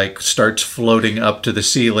chair like starts floating up to the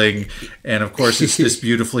ceiling. And of course, it's this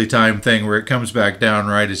beautifully timed thing where it comes back down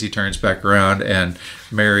right as he turns back around, and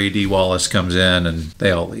Mary D. Wallace comes in, and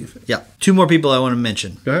they all leave. Yeah. 2 more people I want to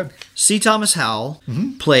mention. Go ahead. C. Thomas Howell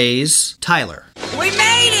plays Tyler. We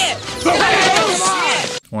made it!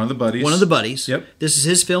 One of the buddies. One of the buddies. Yep. This is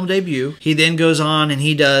his film debut. He then goes on and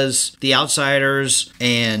he does The Outsiders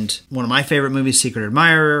and one of my favorite movies, Secret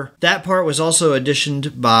Admirer. That part was also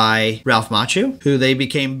auditioned by Ralph Macchio, who they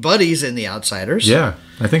became buddies in The Outsiders. Yeah,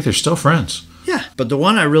 I think they're still friends. Yeah, but the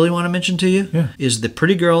one I really want to mention to you is the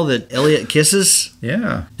pretty girl that Elliot kisses.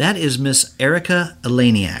 Yeah. That is Miss Erica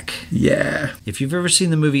Eleniak. Yeah. If you've ever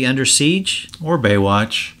seen the movie Under Siege. Or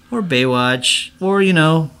Baywatch.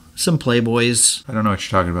 Or, some Playboys. I don't know what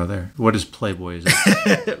you're talking about there. What is Playboy? Is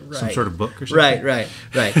it right. Some sort of book or something? Right.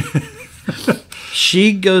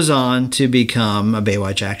 She goes on to become a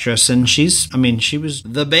Baywatch actress, and she was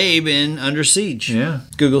the babe in Under Siege. Yeah.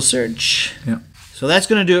 Google search. Yeah. So that's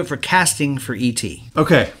going to do it for casting for E.T.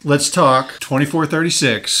 Okay, let's talk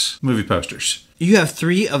 2436 movie posters. You have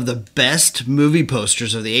 3 of the best movie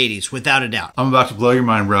posters of the 80s, without a doubt. I'm about to blow your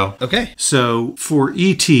mind, bro. Okay. So for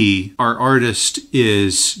E.T., our artist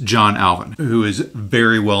is John Alvin, who is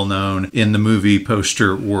very well known in the movie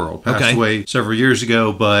poster world. Passed away several years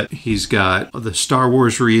ago, but he's got the Star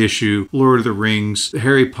Wars reissue, Lord of the Rings,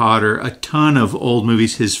 Harry Potter, a ton of old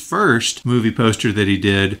movies. His first movie poster that he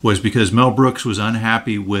did was because Mel Brooks was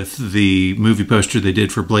unhappy with the movie poster they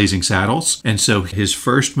did for Blazing Saddles. And so his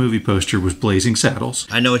first movie poster was Blazing Blazing Saddles.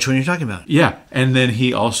 I know which one you're talking about. Yeah. And then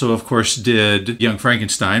he also, of course, did Young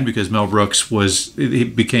Frankenstein because Mel Brooks he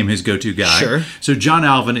became his go-to guy. Sure. So John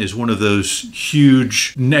Alvin is one of those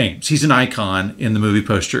huge names. He's an icon in the movie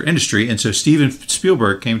poster industry. And so Steven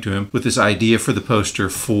Spielberg came to him with this idea for the poster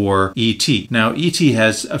for E.T. Now, E.T.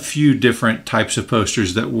 has a few different types of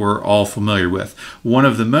posters that we're all familiar with. One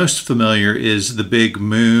of the most familiar is the big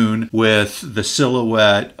moon with the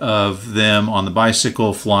silhouette of them on the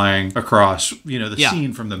bicycle flying across, the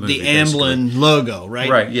scene from the movie. The Amblin logo, right?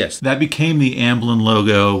 Right, yes. That became the Amblin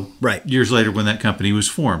logo years later when that company was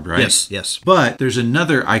formed, right? Yes. But there's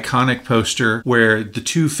another iconic poster where the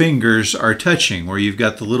two fingers are touching, where you've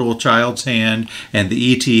got the little child's hand and the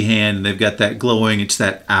E.T. hand, and they've got that glowing, it's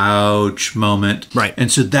that ouch moment. Right.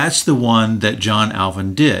 And so that's the one that John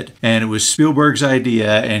Alvin did. And it was Spielberg's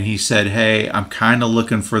idea, and he said, hey, I'm kind of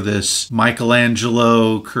looking for this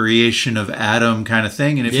Michelangelo creation of Adam kind of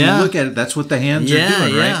thing. And if you look at it, that's what the hands are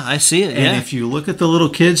doing, right? Yeah, I see it. And if you look at the little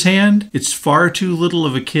kid's hand, it's far too little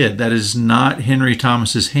of a kid. That is not Henry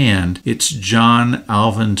Thomas's hand. It's John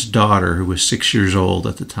Alvin's daughter, who was 6 years old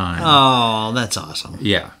at the time. Oh, that's awesome.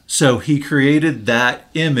 Yeah. So he created that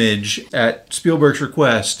image at Spielberg's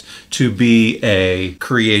request to be a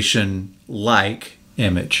creation-like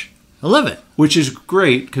image. I love it. Which is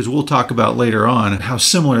great because we'll talk about later on how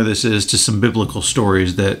similar this is to some biblical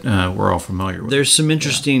stories that we're all familiar with. There's some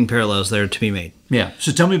interesting parallels there to be made. Yeah.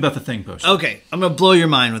 So tell me about the Thing poster. Okay. I'm going to blow your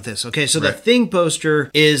mind with this. Okay. So the Thing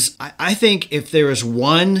poster is, I think if there is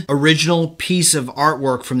one original piece of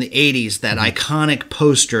artwork from the 80s, that iconic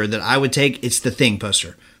poster that I would take, it's the Thing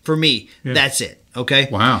poster. For me, that's it. Okay?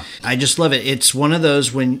 Wow. I just love it. It's one of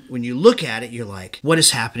those when you look at it, you're like, what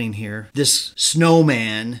is happening here? This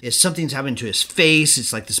snowman, something's happening to his face.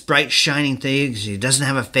 It's like this bright, shining thing. He doesn't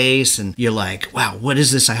have a face. And you're like, wow, what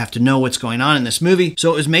is this? I have to know what's going on in this movie.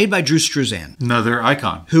 So it was made by Drew Struzan. Another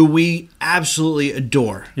icon. Who we absolutely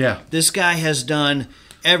adore. Yeah. This guy has done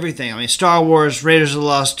everything. I mean, Star Wars, Raiders of the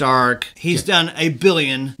Lost Ark. He's done a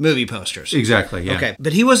billion movie posters. Exactly, yeah. Okay,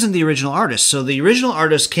 but he wasn't the original artist. So the original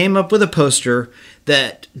artist came up with a poster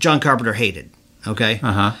that John Carpenter hated. Okay?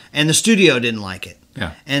 Uh-huh. And the studio didn't like it.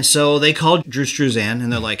 Yeah. And so they called Drew Struzan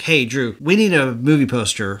and they're like, hey, Drew, we need a movie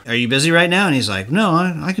poster. Are you busy right now? And he's like, no,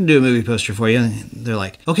 I can do a movie poster for you. And they're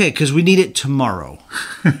like, okay, because we need it tomorrow.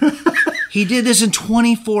 He did this in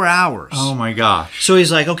 24 hours. Oh, my gosh. So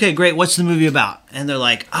he's like, okay, great. What's the movie about? And they're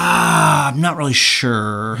like, I'm not really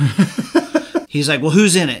sure. He's like, well,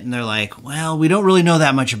 who's in it? And they're like, well, we don't really know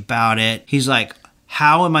that much about it. He's like,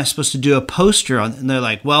 how am I supposed to do a poster on? And they're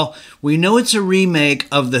like, well, we know it's a remake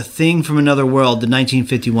of The Thing from Another World, the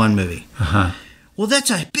 1951 movie. Uh-huh. Well,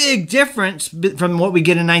 that's a big difference from what we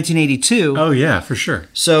get in 1982. Oh, yeah, for sure.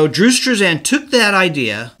 So Drew Struzan took that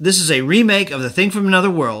idea. This is a remake of The Thing from Another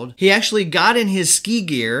World. He actually got in his ski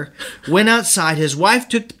gear, went outside. His wife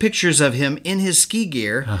took pictures of him in his ski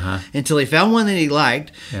gear until he found one that he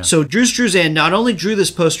liked. Yeah. So Drew Struzan not only drew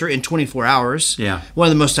this poster in 24 hours, one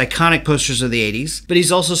of the most iconic posters of the 80s, but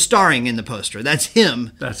he's also starring in the poster. That's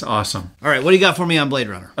him. That's awesome. All right, what do you got for me on Blade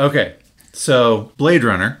Runner? Okay. So, Blade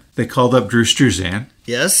Runner, they called up Drew Struzan.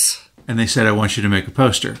 Yes. And they said, I want you to make a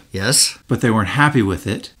poster. Yes. But they weren't happy with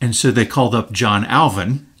it. And so they called up John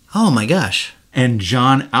Alvin. Oh, my gosh. And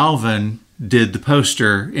John Alvin did the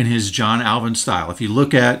poster in his John Alvin style. If you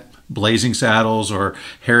look at Blazing Saddles or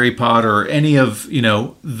Harry Potter or any of,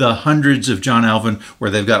 the hundreds of John Alvin where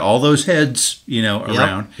they've got all those heads,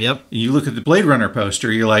 around. Yep. You look at the Blade Runner poster,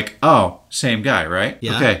 you're like, oh, same guy, right?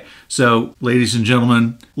 Yeah. Okay. So, ladies and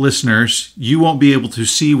gentlemen, listeners, you won't be able to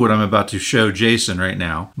see what I'm about to show Jason right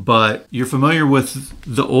now, but you're familiar with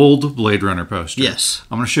the old Blade Runner poster. Yes.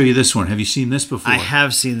 I'm going to show you this one. Have you seen this before? I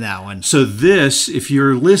have seen that one. So this, if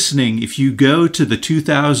you're listening, if you go to the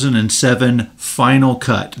 2007 Final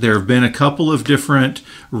Cut, there have been a couple of different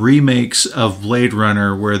remakes of Blade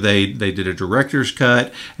Runner where they did a director's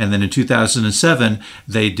cut, and then in 2007,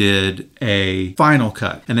 they did a final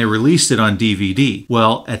cut, and they released it on DVD.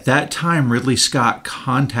 Well, at that time, Ridley Scott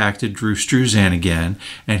contacted Drew Struzan again,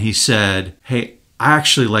 and he said, hey, I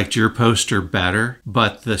actually liked your poster better,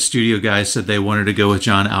 but the studio guys said they wanted to go with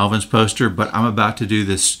John Alvin's poster, but I'm about to do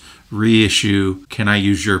this reissue. Can I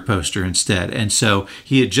use your poster instead? And so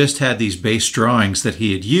he had just had these base drawings that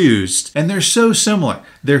he had used, and they're so similar.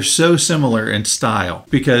 They're so similar in style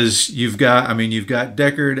because you've got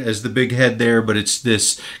Deckard as the big head there, but it's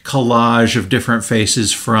this collage of different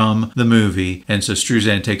faces from the movie. And so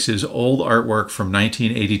Struzan takes his old artwork from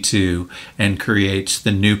 1982 and creates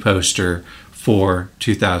the new poster for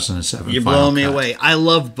 2007. You're blowing me away. I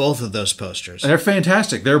love both of those posters. They're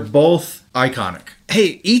fantastic. They're both iconic.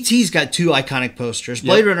 Hey, E.T.'s got 2 iconic posters.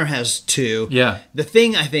 Blade Runner has 2. Yeah. The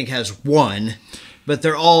Thing, I think, has 1. But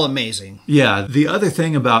they're all amazing. Yeah. The other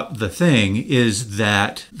thing about The Thing is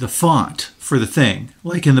that the font for The Thing,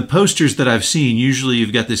 like in the posters that I've seen, usually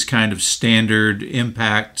you've got this kind of standard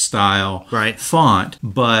impact style font,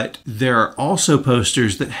 but there are also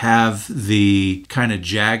posters that have the kind of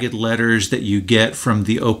jagged letters that you get from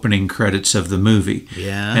the opening credits of the movie.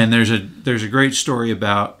 Yeah. And there's a great story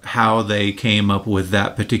about how they came up with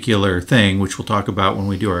that particular thing, which we'll talk about when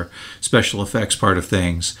we do our special effects part of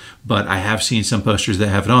things. But I have seen some posters that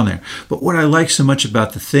have it on there. But what I like so much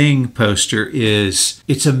about the Thing poster is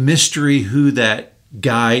it's a mystery who that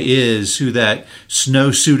guy is, who that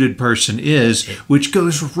snow-suited person is, which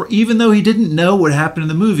goes, even though he didn't know what happened in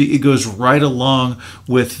the movie, it goes right along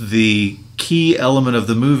with the key element of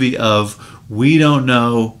the movie of we don't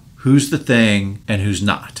know who's the Thing and who's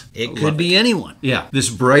not. It could be anyone. Yeah. This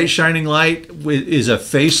bright, shining light is a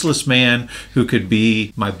faceless man who could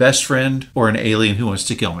be my best friend or an alien who wants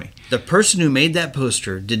to kill me. The person who made that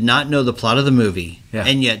poster did not know the plot of the movie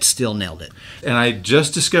and yet still nailed it. And I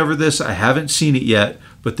just discovered this. I haven't seen it yet,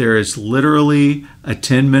 but there is literally a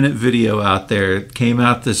 10-minute video out there. It came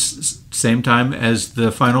out this same time as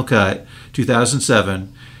the final cut,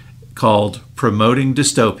 2007, called Promoting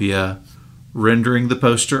Dystopia, Rendering the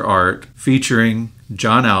Poster Art, featuring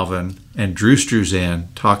John Alvin and Drew Struzan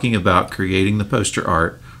talking about creating the poster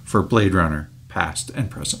art for Blade Runner, past and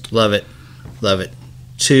present. Love it. Love it.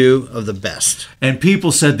 2 of the best. And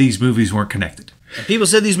people said these movies weren't connected. And people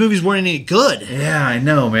said these movies weren't any good. Yeah, I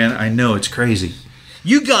know, man. I know. It's crazy.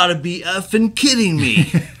 You gotta be effing kidding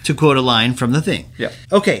me, to quote a line from The Thing. Yeah.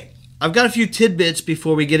 Okay, I've got a few tidbits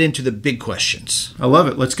before we get into the big questions. I love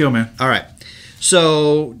it. Let's go, man. All right.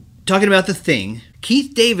 So, talking about The Thing,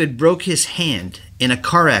 Keith David broke his hand in a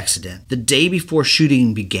car accident the day before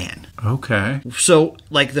shooting began. Okay. So,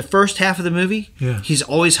 like the first half of the movie, he's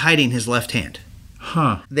always hiding his left hand.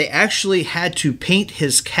 Huh. They actually had to paint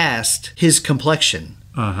his cast, his complexion,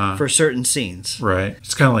 for certain scenes. Right.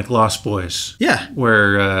 It's kind of like Lost Boys. Yeah.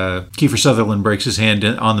 Where Kiefer Sutherland breaks his hand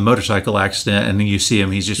on the motorcycle accident, and then you see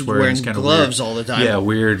him, he's just wearing kind of gloves weird, all the time. Yeah,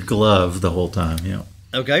 weird glove the whole time. Yeah.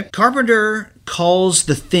 Okay. Carpenter calls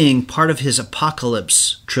The Thing part of his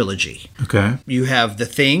Apocalypse trilogy. Okay. You have The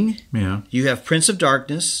Thing. Yeah. You have Prince of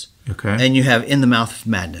Darkness. Okay. And you have In the Mouth of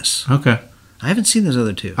Madness. Okay. I haven't seen those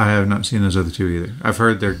other 2. I have not seen those other 2 either. I've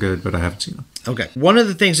heard they're good, but I haven't seen them. Okay. One of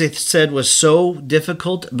the things they said was so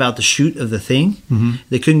difficult about the shoot of The Thing,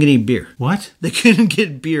 they couldn't get any beer. What? They couldn't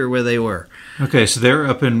get beer where they were. Okay, so they're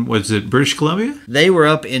up in, was it British Columbia? They were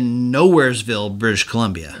up in Nowheresville, British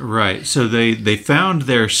Columbia. Right. So they found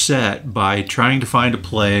their set by trying to find a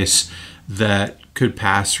place that could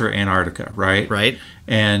pass for Antarctica, right? Right.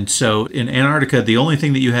 And so in Antarctica, the only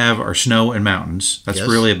thing that you have are snow and mountains. That's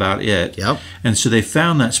really about it. Yep. And so they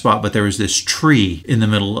found that spot, but there was this tree in the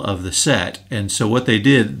middle of the set. And so what they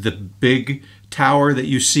did, the big tower that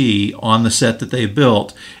you see on the set that they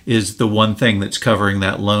built is the one thing that's covering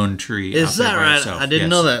that lone tree. Is that right? Itself. I didn't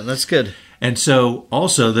know that. That's good. And so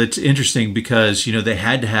also that's interesting because, you know, they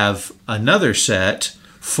had to have another set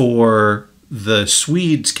for the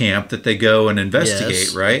Swedes camp that they go and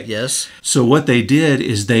investigate, right? Yes. So what they did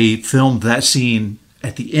is they filmed that scene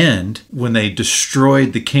at the end when they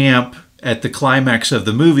destroyed the camp at the climax of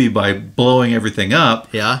the movie by blowing everything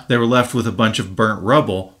up. Yeah. They were left with a bunch of burnt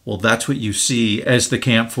rubble. Well, that's what you see as the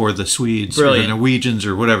camp for the Swedes Brilliant. or the Norwegians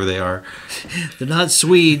or whatever they are. They're not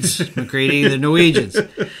Swedes, McCready. They're Norwegians.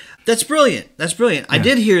 That's brilliant. That's brilliant. Yeah. I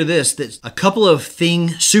did hear this, that a couple of Thing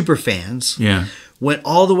super fans went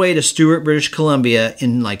all the way to Stewart, British Columbia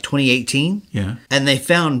in like 2018. Yeah. And they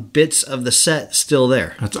found bits of the set still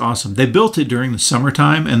there. That's awesome. They built it during the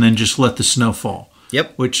summertime and then just let the snow fall.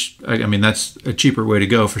 Yep. Which, I mean, that's a cheaper way to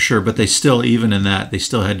go for sure. But they still, even in that, they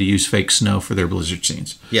still had to use fake snow for their blizzard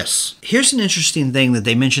scenes. Yes. Here's an interesting thing that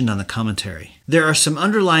they mentioned on the commentary. There are some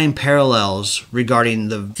underlying parallels regarding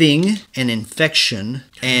the Thing and infection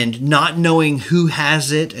and not knowing who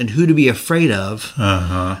has it and who to be afraid of.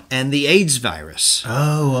 And the AIDS virus.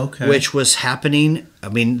 Oh, okay. Which was happening. I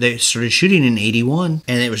mean, they started shooting in 81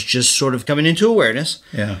 and it was just sort of coming into awareness.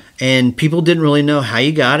 Yeah. And people didn't really know how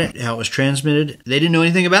you got it, how it was transmitted. They didn't know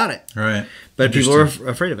anything about it. Right. But people were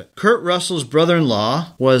afraid of it. Kurt Russell's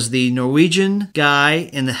brother-in-law was the Norwegian guy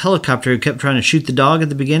in the helicopter who kept trying to shoot the dog at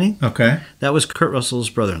the beginning. Okay. That was Kurt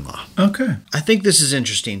Russell's brother-in-law. Okay. I think this is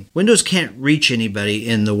interesting. Windows can't reach anybody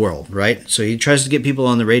in the world, right? So he tries to get people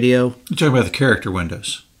on the radio. You're talking about the character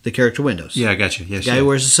windows. The character windows. Yeah, I got you. Yes, the guy who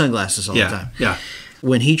wears the sunglasses all the time. Yeah.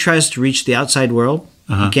 When he tries to reach the outside world,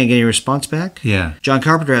 You can't get any response back. Yeah. John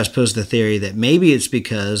Carpenter has posed the theory that maybe it's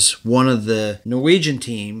because one of the Norwegian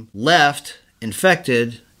team left,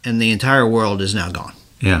 infected, and the entire world is now gone.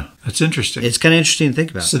 Yeah, that's interesting. It's kind of interesting to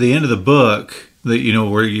think about. So the end of the book, where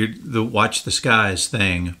the watch the skies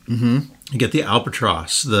thing, you get the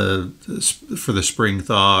albatross, for the spring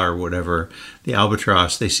thaw or whatever. The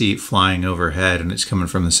albatross they see flying overhead, and it's coming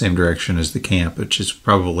from the same direction as the camp, which is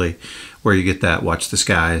probably where you get that watch the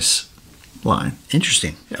skies line.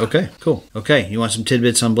 Interesting. Yeah. Okay, cool. Okay, you want some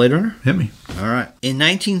tidbits on Blade Runner? Hit me. All right. In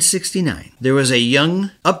 1969, there was a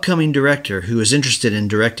young upcoming director who was interested in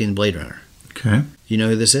directing Blade Runner. Okay. You know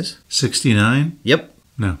who this is? 69? Yep.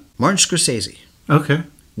 No. Martin Scorsese. Okay.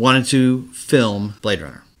 Wanted to film Blade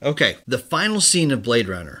Runner. Okay. The final scene of Blade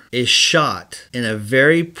Runner is shot in a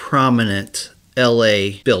very prominent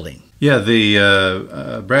LA building. Yeah,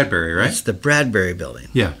 the Bradbury, right? It's the Bradbury building.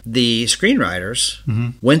 Yeah. The screenwriters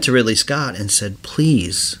went to Ridley Scott and said,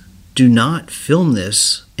 please do not film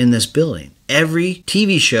this in this building. Every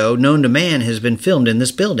TV show known to man has been filmed in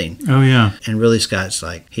this building. Oh, yeah. And Ridley Scott's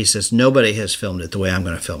like, he says, nobody has filmed it the way I'm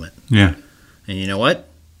going to film it. Yeah. And you know what?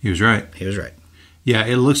 He was right. He was right. Yeah,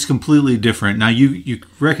 it looks completely different. Now, you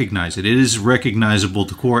recognize it. It is recognizable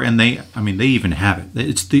to core, and they even have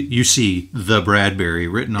it. You see the Bradbury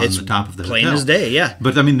written on the top of the plain hotel. as day, yeah.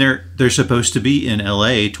 But, I mean, they're supposed to be in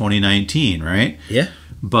L.A. 2019, right? Yeah.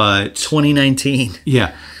 But 2019.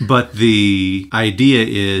 Yeah, but the idea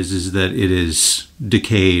is that it is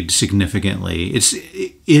decayed significantly.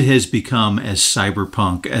 It has become as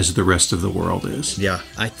cyberpunk as the rest of the world is. Yeah,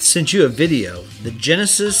 I sent you a video, the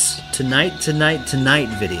Genesis Tonight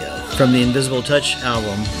video from the Invisible Touch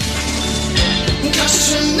album.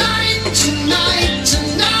 'Cause tonight,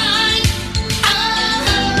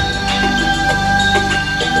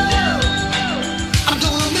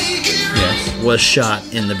 was shot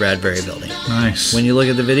in the Bradbury building. Nice. When you look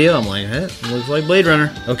at the video, I'm like, it looks like Blade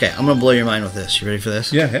Runner. Okay, I'm going to blow your mind with this. You ready for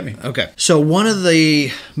this? Yeah, hit me. Okay. So one of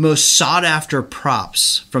the most sought-after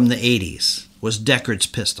props from the 80s was Deckard's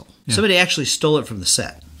pistol. Yeah. Somebody actually stole it from the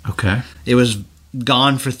set. Okay. It was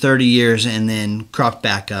gone for 30 years and then cropped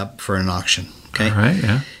back up for an auction. Okay. All right,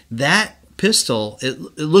 yeah. That pistol, it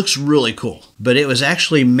looks really cool, but it was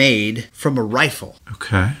actually made from a rifle.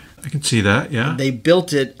 Okay. I can see that, yeah. They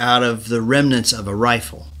built it out of the remnants of a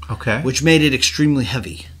rifle. Okay. Which made it extremely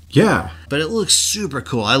heavy. Yeah. But it looks super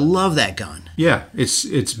cool. I love that gun. Yeah,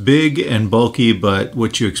 it's big and bulky, but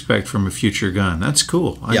what you expect from a future gun. That's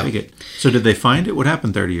cool. I like it. So did they find it? What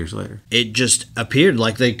happened 30 years later? It just appeared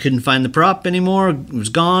like they couldn't find the prop anymore. It was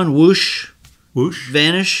gone. Whoosh. Whoosh.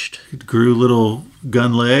 Vanished. It grew little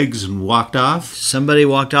gun legs and walked off. Somebody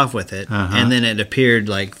walked off with it. And then it appeared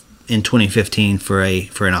like in 2015 for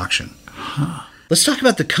an auction. Huh. Let's talk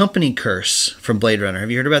about the company curse from Blade Runner.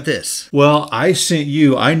 Have you heard about this? Well, I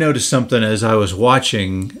noticed something as I was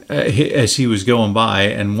watching, as he was going by,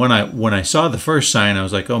 and when I saw the first sign, I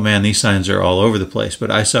was like, oh man, these signs are all over the place.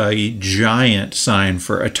 But I saw a giant sign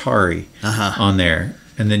for Atari on there.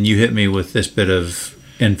 And then you hit me with this bit of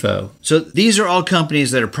info. So these are all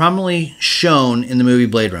companies that are prominently shown in the movie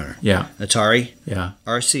Blade Runner. Yeah. Atari. Yeah.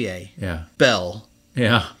 RCA. Yeah. Bell.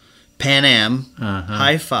 Yeah. Pan Am.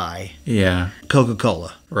 Hi-Fi. Yeah.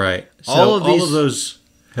 Coca-Cola. Right. So all of those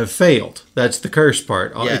have failed. That's the curse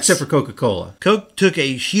part, except for Coca-Cola. Coke took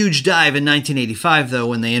a huge dive in 1985, though,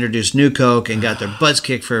 when they introduced New Coke and got their butts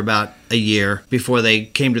kicked for about a year before they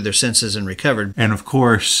came to their senses and recovered. And, of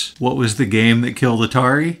course, what was the game that killed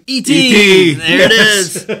Atari? E.T. E.T. There it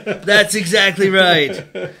is. That's exactly right.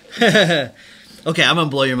 Okay, I'm going to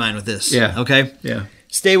blow your mind with this. Yeah. Okay? Yeah.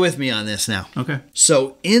 Stay with me on this now. Okay.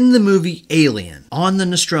 So in the movie Alien, on the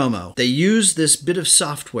Nostromo, they use this bit of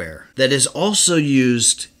software that is also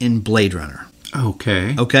used in Blade Runner.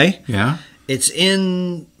 Okay. Okay? Yeah. It's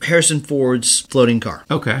in Harrison Ford's floating car.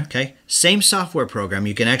 Okay. Okay? Same software program.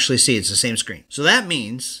 You can actually see it's the same screen. So that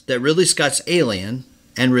means that Ridley Scott's Alien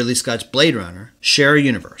and Ridley Scott's Blade Runner share a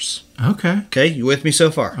universe. Okay. Okay, you with me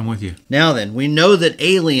so far? I'm with you. Now then, we know that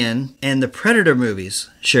Alien and the Predator movies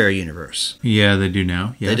share a universe. Yeah, they do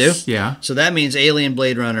now. Yes. They do? Yeah. So that means Alien,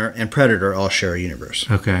 Blade Runner, and Predator all share a universe.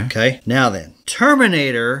 Okay. Okay, now then,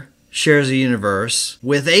 Terminator shares a universe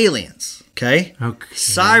with aliens. Okay?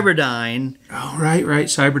 Cyberdyne. Oh, right.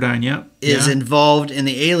 Cyberdyne, yep. Is involved in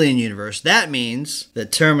the Alien universe. That means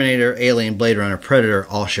that Terminator, Alien, Blade Runner, Predator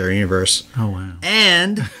all share a universe. Oh, wow.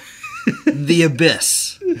 And the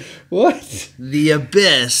Abyss. What? The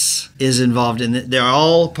Abyss is involved in it. They're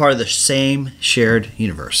all part of the same shared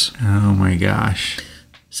universe. Oh, my gosh.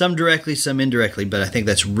 Some directly, some indirectly, but I think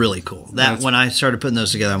that's really cool. When I started putting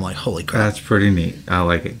those together, I'm like, holy crap. That's pretty neat. I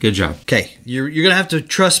like it. Good job. Okay, you're going to have to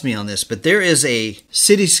trust me on this, but there is a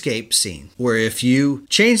cityscape scene where if you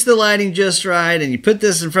change the lighting just right and you put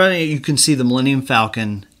this in front of you, you can see the Millennium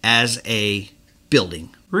Falcon as a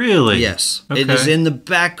building. Really? Yes. Okay. It is in the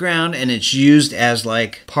background and it's used as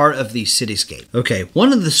like part of the cityscape. Okay,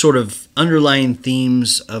 one of the sort of underlying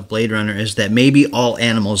themes of Blade Runner is that maybe all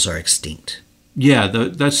animals are extinct. Yeah,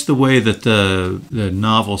 that's the way that the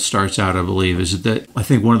novel starts out, I believe, is that I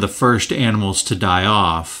think one of the first animals to die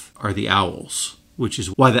off are the owls, which is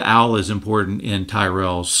why the owl is important in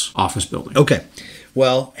Tyrell's office building. Okay.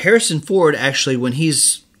 Well, Harrison Ford actually, when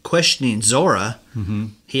he's questioning Zora,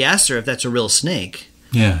 he asks her if that's a real snake.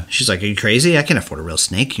 Yeah. She's like, are you crazy? I can't afford a real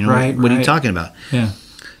snake. You know, right, what are you talking about? Yeah.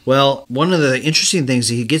 Well, one of the interesting things,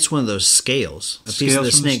 he gets one of those scales. A piece of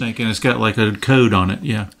the from snake. the snake, and it's got like a code on it,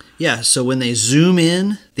 yeah. Yeah, so when they zoom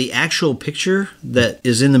in, the actual picture that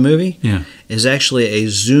is in the movie is actually a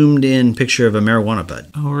zoomed in picture of a marijuana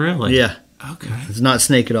bud. Oh, really? Yeah. Okay. It's not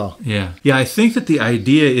snake at all. Yeah. Yeah, I think that the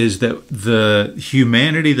idea is that the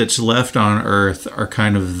humanity that's left on Earth are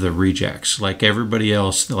kind of the rejects. Like everybody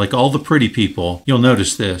else, like all the pretty people, you'll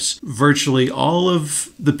notice this. Virtually all of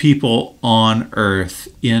the people on Earth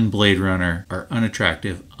in Blade Runner are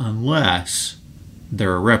unattractive unless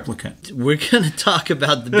they're a replicant. We're going to talk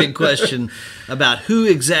about the big question about who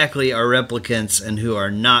exactly are replicants and who are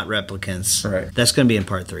not replicants. Right. That's going to be in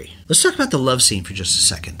part 3. Let's talk about the love scene for just a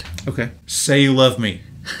second. Okay. Say you love me.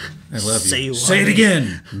 I love Say you. you Say love it me.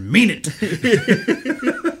 again. Mean it.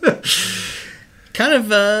 Kind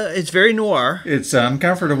of, it's very noir. It's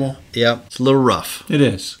uncomfortable. Yep. It's a little rough. It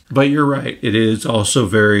is. But you're right. It is also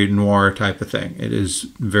very noir type of thing. It is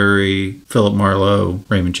very Philip Marlowe,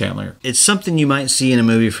 Raymond Chandler. It's something you might see in a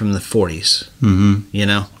movie from the 40s. Mm-hmm. You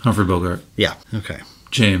know? Humphrey Bogart. Yeah. Okay.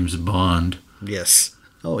 James Bond. Yes.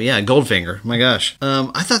 Oh, yeah, Goldfinger. My gosh.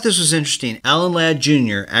 I thought this was interesting. Alan Ladd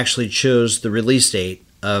Jr. actually chose the release date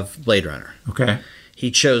of Blade Runner. Okay.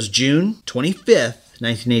 He chose June 25th,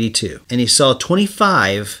 1982. And he saw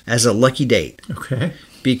 25 as a lucky date. Okay.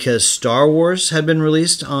 Because Star Wars had been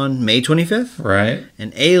released on May 25th. Right.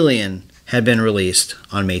 And Alien had been released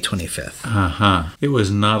on May 25th. Uh-huh. It was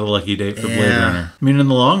not a lucky date for Blade Runner. I mean, in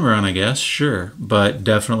the long run, I guess, sure. But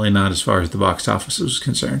definitely not as far as the box office was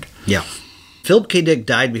concerned. Yeah. Philip K. Dick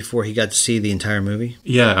died before he got to see the entire movie.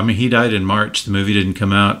 Yeah, I mean, he died in March. The movie didn't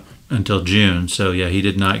come out until June. So, yeah, he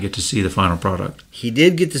did not get to see the final product. He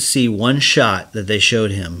did get to see one shot that they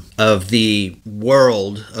showed him of the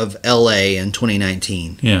world of L.A. in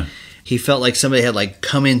 2019. Yeah. He felt like somebody had like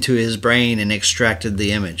come into his brain and extracted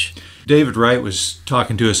the image. David Wright was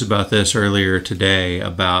talking to us about this earlier today,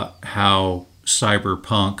 about how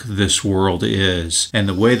cyberpunk this world is, and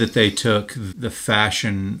the way that they took the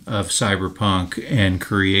fashion of cyberpunk and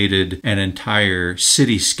created an entire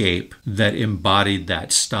cityscape that embodied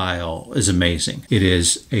that style is amazing. It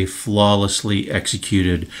is a flawlessly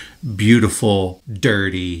executed, beautiful,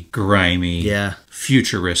 dirty, grimy,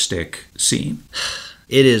 futuristic scene.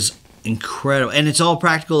 It is incredible, and it's all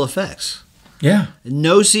practical effects. Yeah.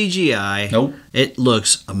 No CGI. Nope. It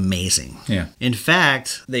looks amazing. Yeah. In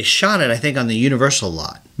fact, they shot it, I think, on the Universal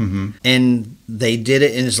lot. Mm-hmm. And they did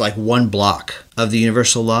it in it's like one block of the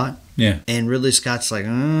Universal lot. Yeah. And Ridley Scott's like, I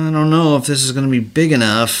don't know if this is going to be big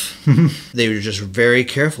enough. They were just very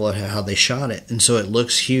careful at how they shot it. And so it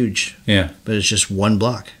looks huge. Yeah. But it's just one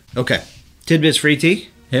block. Okay. Tidbits for E.T.?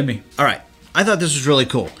 Hit me. All right. I thought this was really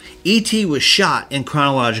cool. E.T. was shot in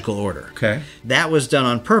chronological order. Okay. That was done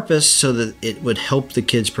on purpose so that it would help the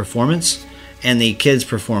kid's performance. And the kid's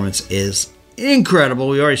performance is incredible.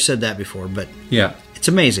 We already said that before, but yeah, it's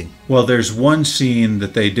amazing. Well, there's one scene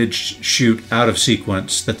that they did shoot out of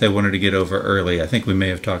sequence that they wanted to get over early. I think we may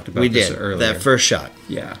have talked about this earlier. That first shot.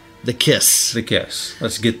 Yeah. The kiss. The kiss.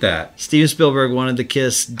 Let's get that. Steven Spielberg wanted the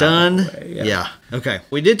kiss done. Yeah. Okay.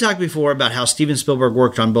 We did talk before about how Steven Spielberg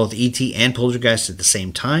worked on both E.T. and Poltergeist at the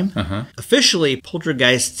same time. Uh-huh. Officially,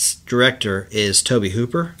 Poltergeist's director is Tobe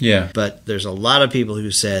Hooper. Yeah. But there's a lot of people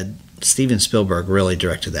who said Steven Spielberg really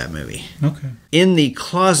directed that movie. Okay. In the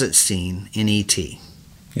closet scene in E.T.,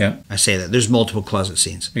 yeah, I say that. There's multiple closet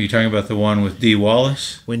scenes. Are you talking about the one with Dee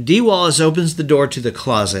Wallace? When Dee Wallace opens the door to the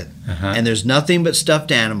closet, and there's nothing but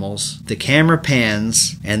stuffed animals, the camera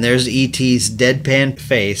pans, and there's E.T.'s deadpan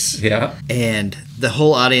face. Yeah. And the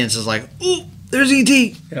whole audience is like, ooh, there's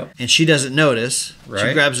E.T. Yep. And she doesn't notice. Right.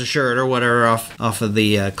 She grabs a shirt or whatever off of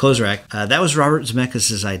the clothes rack. That was Robert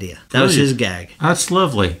Zemeckis' idea. That was his gag. That's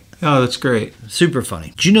lovely. Oh, that's great. Super funny.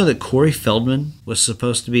 Did you know that Corey Feldman was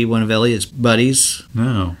supposed to be one of Elliot's buddies?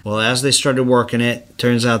 No. Well, as they started working it,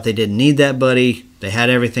 turns out they didn't need that buddy. They had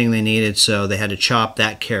everything they needed, so they had to chop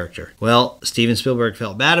that character. Well, Steven Spielberg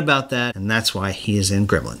felt bad about that, and that's why he is in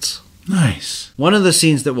Gremlins. Nice. One of the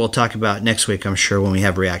scenes that we'll talk about next week, I'm sure, when we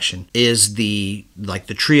have reaction, is the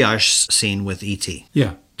triage scene with E.T.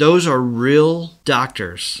 Yeah. Those are real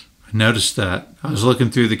doctors. I noticed that. I was looking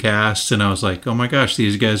through the cast and I was like, oh my gosh,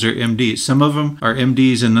 these guys are MDs. Some of them are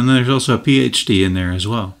MDs, and then there's also a PhD in there as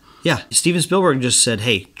well. Yeah. Steven Spielberg just said,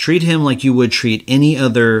 hey, treat him like you would treat any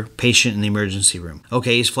other patient in the emergency room.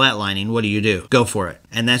 Okay, he's flatlining. What do? Go for it.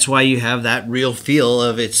 And that's why you have that real feel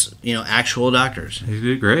of it's, actual doctors. They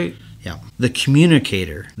did great. Yeah. The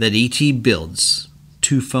communicator that E.T. builds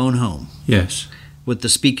to phone home. Yes. With the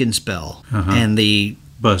speak and spell and the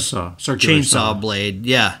buzzsaw, circular chainsaw saw blade.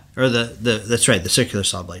 Yeah. Or that's right, the circular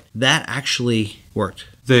saw blade. That actually worked.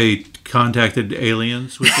 They contacted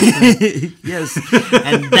aliens with this thing? Yes.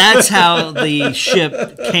 And that's how the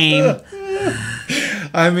ship came.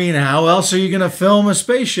 I mean, how else are you going to film a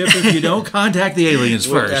spaceship if you don't contact the aliens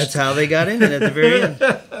first? That's how they got in it at the very end.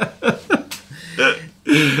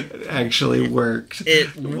 It actually worked.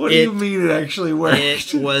 What do you mean it actually worked?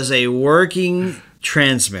 It was a working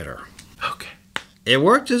transmitter. Okay. It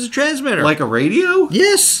worked as a transmitter. Like a radio?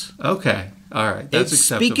 Yes. Okay. All right. That's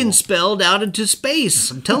acceptable. Speak and spelled out into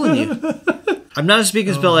space. I'm telling you. I'm not a speak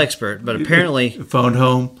and spell expert, but apparently... It phoned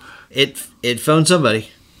home? It phoned somebody.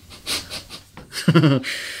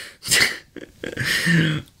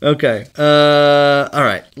 Okay. All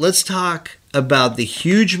right. Let's talk about the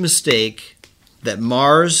huge mistake that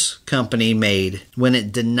Mars Company made when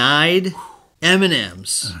it denied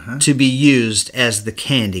M&Ms to be used as the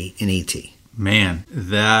candy in E.T. Man,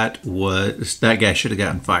 that guy should have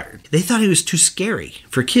gotten fired. They thought he was too scary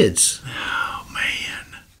for kids. Oh,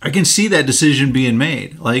 man. I can see that decision being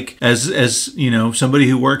made. Like, as somebody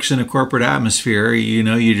who works in a corporate atmosphere,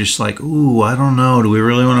 you're just like, ooh, I don't know. Do we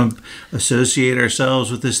really want to associate ourselves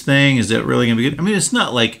with this thing? Is that really going to be good? I mean, it's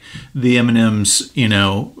not like the M&Ms,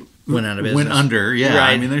 went out of business. Went under, yeah.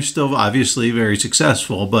 Right. I mean, they're still obviously very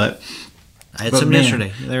successful, but I had some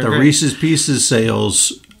yesterday. The Reese's Pieces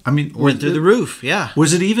sales, went through the roof. Yeah.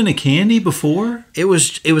 Was it even a candy before? It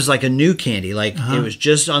was like a new candy. Like it was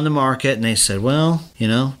just on the market, and they said, well,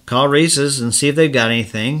 call Reese's and see if they've got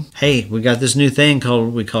anything. Hey, we got this new thing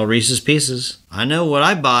we call Reese's Pieces. I know what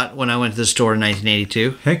I bought when I went to the store in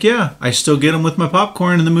 1982. Heck yeah. I still get them with my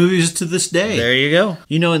popcorn in the movies to this day. There you go.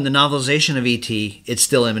 In the novelization of E.T., it's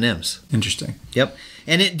still M&Ms. Interesting. Yep.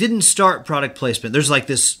 And it didn't start product placement. There's like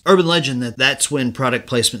this urban legend that's when product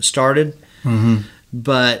placement started. Mm-hmm.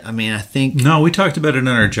 But, I think... No, we talked about it in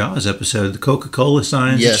our Jaws episode. The Coca-Cola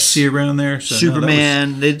signs that you see around there. So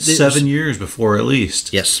Superman. No, 7 years before, at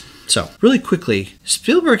least. Yes. So, really quickly,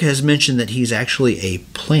 Spielberg has mentioned that he's actually a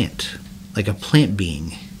plant. Like a plant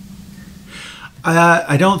being.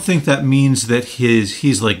 I don't think that means that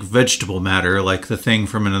he's like vegetable matter, like the thing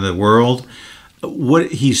from another world.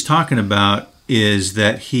 What he's talking about is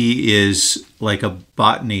that he is like a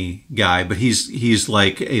botany guy, but he's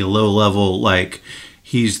like a low level, like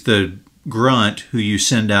he's the grunt who you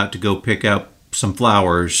send out to go pick up some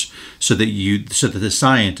flowers so that the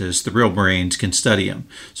scientists, the real brains, can study them.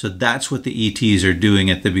 So that's what the ETs are doing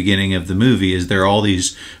at the beginning of the movie. Is there are all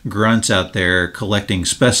these grunts out there collecting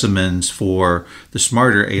specimens for the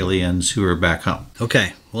smarter aliens who are back home.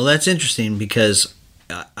 Okay, well that's interesting because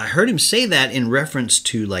I heard him say that in reference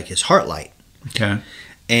to like his heart light. Okay.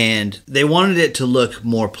 And they wanted it to look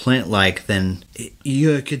more plant-like than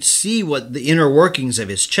you could see what the inner workings of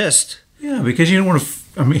his chest. Yeah, because you don't want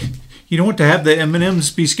to. You don't want to have the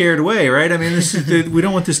M&Ms be scared away, right? We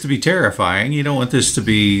don't want this to be terrifying. You don't want this to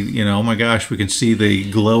be, oh my gosh, we can see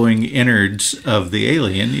the glowing innards of the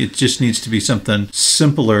alien. It just needs to be something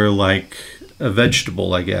simpler, like a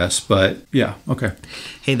vegetable, I guess. But yeah, okay.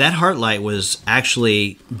 Hey, that heart light was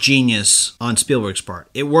actually genius on Spielberg's part.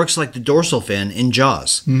 It works like the dorsal fin in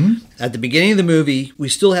Jaws. Mm-hmm. At the beginning of the movie, we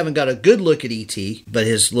still haven't got a good look at E.T., but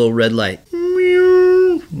his little red light,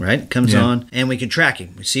 right, comes on, and we can track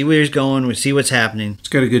him. We see where he's going. We see what's happening. It's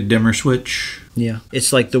got a good dimmer switch. Yeah.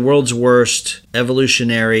 It's like the world's worst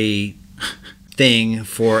evolutionary thing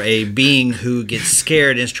for a being who gets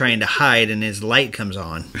scared and is trying to hide, and his light comes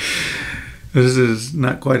on. This is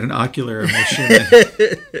not quite an ocular emission.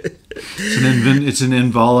 It's an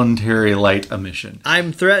involuntary light emission.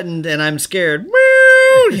 I'm threatened and I'm scared.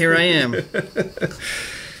 Here I am.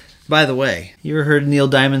 By the way, you ever heard Neil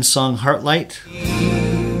Diamond's song Heartlight?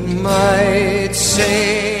 Might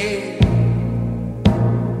say,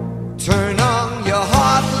 turn on your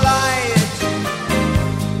heart light,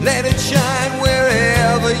 let it shine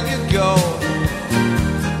wherever you go,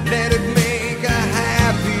 let it make a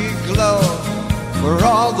happy glow for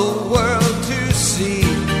all the world to see.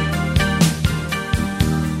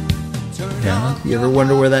 Yeah. You ever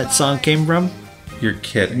wonder where that song came from? You're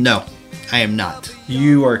kidding. No, I am not.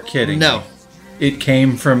 You are kidding. No. It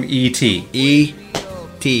came from E.T.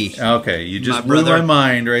 E.T. Okay, you just blew my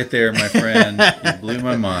mind right there, my friend. You blew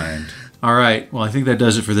my mind. All right, well, I think that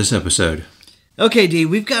does it for this episode. Okay, Dee,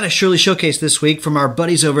 we've got a Shirley Showcase this week from our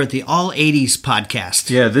buddies over at the All 80s podcast.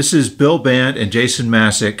 Yeah, this is Bill Bant and Jason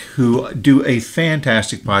Masick, who do a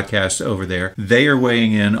fantastic podcast over there. They are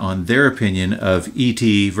weighing in on their opinion of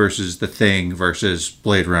E.T. versus The Thing versus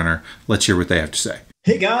Blade Runner. Let's hear what they have to say.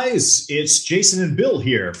 Hey guys, it's Jason and Bill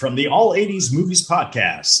here from the All 80s Movies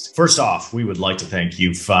Podcast. First off, we would like to thank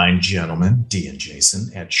you fine gentlemen, Dee and Jason,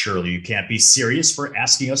 at Surely You Can't Be Serious for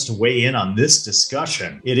asking us to weigh in on this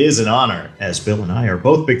discussion. It is an honor, as Bill and I are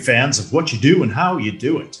both big fans of what you do and how you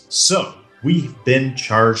do it. So, we've been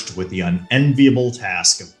charged with the unenviable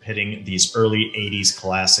task of pitting these early 80s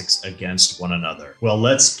classics against one another. Well,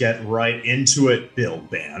 let's get right into it, Bill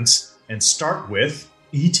Bant, and start with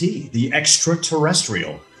E.T., the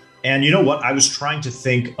extraterrestrial. And you know what? I was trying to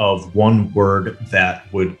think of one word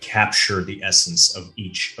that would capture the essence of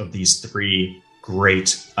each of these three great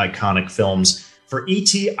iconic films. For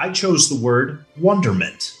E.T., I chose the word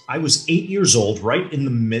wonderment. I was 8 years old, right in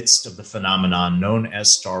the midst of the phenomenon known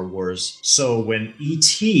as Star Wars. So when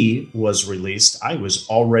E.T. was released, I was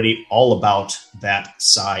already all about that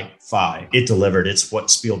sci-fi. It delivered. It's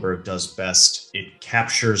what Spielberg does best. It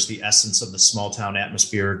captures the essence of the small town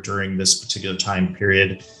atmosphere during this particular time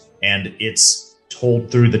period, and it's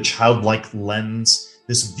told through the childlike lens.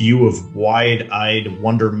 This view of wide-eyed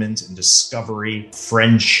wonderment and discovery,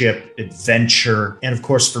 friendship, adventure. And of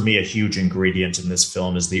course, for me, a huge ingredient in this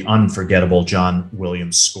film is the unforgettable John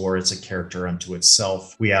Williams score. It's a character unto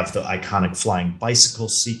itself. We have the iconic flying bicycle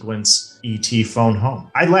sequence, E.T. Phone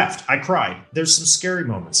Home. I laughed, I cried. There's some scary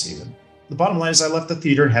moments even. The bottom line is I left the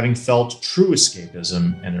theater having felt true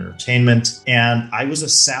escapism and entertainment. And I was a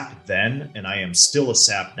sap then, and I am still a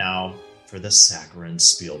sap now for the saccharine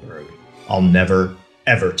Spielberg. I'll never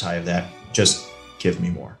ever tire that. Just give me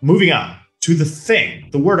more. Moving on to The Thing.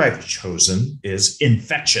 The word I've chosen is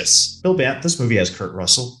infectious. Bill Bant, this movie has Kurt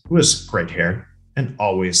Russell, who has great hair and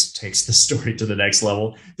always takes the story to the next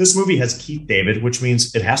level. This movie has Keith David, which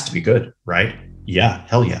means it has to be good, right? Yeah,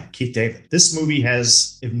 hell yeah, Keith David. This movie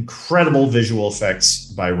has incredible visual effects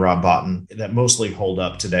by Rob Bottin that mostly hold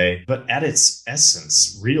up today. But at its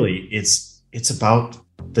essence, really, it's about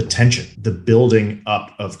the tension, the building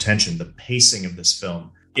up of tension, the pacing of this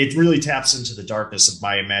film. It really taps into the darkness of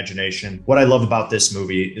my imagination. What I love about this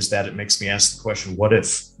movie is that it makes me ask the question, what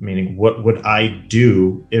if? Meaning, what would I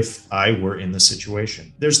do if I were in the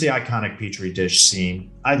situation? There's the iconic Petri dish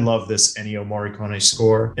scene. I love this Ennio Morricone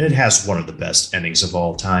score, and it has one of the best endings of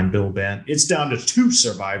all time, Bill Bant. It's down to 2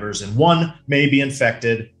 survivors, and one may be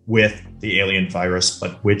infected with the alien virus,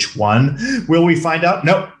 but which one? Will we find out?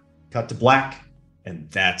 Nope. Cut to black. And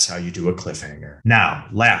that's how you do a cliffhanger. Now,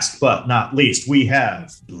 last but not least, we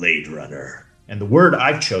have Blade Runner. And the word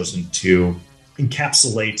I've chosen to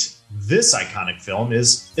encapsulate this iconic film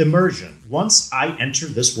is immersion. Once I enter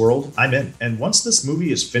this world, I'm in. And once this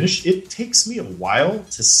movie is finished, it takes me a while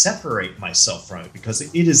to separate myself from it because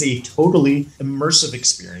it is a totally immersive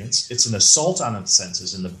experience. It's an assault on its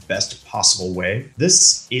senses in the best possible way.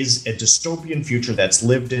 This is a dystopian future that's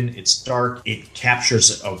lived in. It's dark. It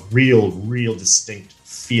captures a real distinct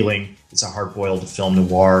feeling. It's a hard-boiled film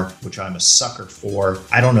noir, which I'm a sucker for.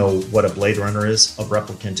 I don't know what a Blade Runner is, a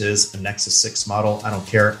replicant is, a Nexus 6 model. I don't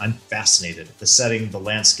care. I'm fascinated. The setting, the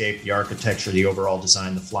landscape, the architecture, the overall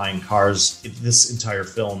design, the flying cars. This entire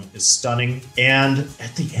film is stunning. And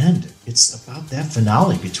at the end, it's about that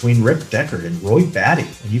finale between Rick Deckard and Roy Batty.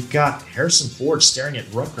 And you've got Harrison Ford staring at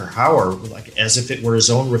Rutger Hauer like as if it were his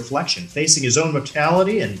own reflection, facing his own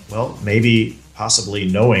mortality and, well, maybe possibly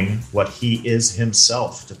knowing what he is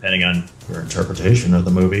himself, depending on your interpretation of the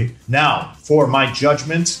movie. Now, for my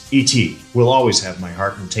judgment, E.T. will always have my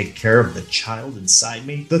heart and take care of the child inside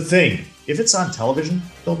me. The Thing. If it's on television,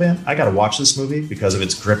 Bill Bant, I gotta watch this movie because of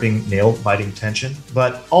its gripping, nail-biting tension.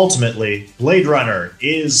 But ultimately, Blade Runner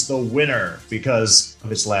is the winner because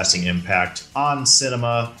of its lasting impact on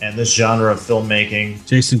cinema and this genre of filmmaking.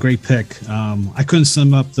 Jason, great pick. I couldn't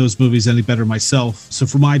sum up those movies any better myself. So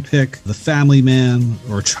for my pick, The Family Man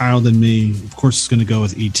or Child in Me, of course, it's going to go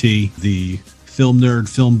with E.T., the film nerd,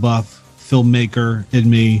 film buff, filmmaker in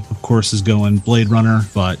me, of course, is going Blade Runner.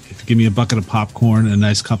 But if you give me a bucket of popcorn and a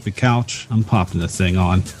nice comfy couch, I'm popping the Thing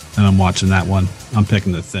on and I'm watching that one. I'm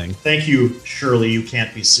picking the Thing. Thank you, Shirley. You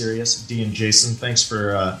Can't Be Serious. Dee and Jason, thanks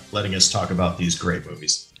for letting us talk about these great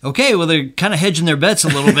movies. Okay, well, they're kind of hedging their bets a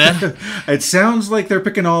little bit. It sounds like they're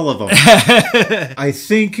picking all of them. I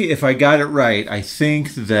think, if I got it right, I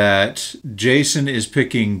think that Jason is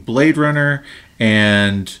picking Blade Runner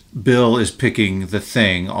and Bill is picking The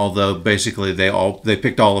Thing, although basically they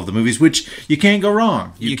picked all of the movies, which you can't go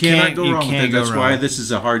wrong. You cannot go wrong with it. That's why this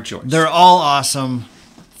is a hard choice. They're all awesome.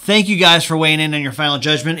 Thank you guys for weighing in on your final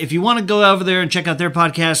judgment. If you want to go over there and check out their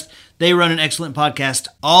podcast, they run an excellent podcast,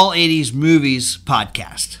 All 80s Movies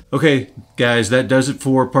Podcast. Okay, guys, that does it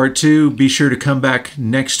for part 2. Be sure to come back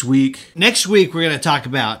next week. Next week, we're going to talk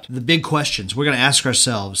about the big questions. We're going to ask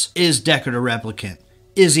ourselves, is Deckard a replicant?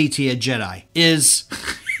 Is E.T. a Jedi? Is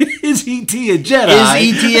E.T. a Jedi?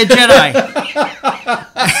 Is E.T. a Jedi?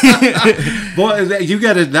 Boy, you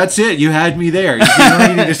got it. That's it. You had me there. You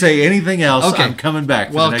don't need to say anything else. Okay. I'm coming back.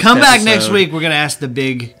 For the next come back episode. Next week. We're going to ask the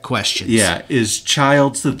big questions. Yeah. Is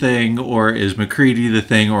Childs the Thing, or is McCready the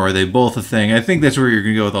Thing, or are they both a thing? I think that's where you're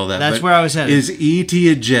going to go with all that. That's where I was headed. Is E.T.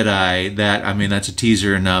 a Jedi? That's a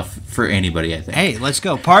teaser enough for anybody, I think. Hey, let's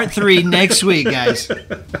go. Part 3 next week, guys.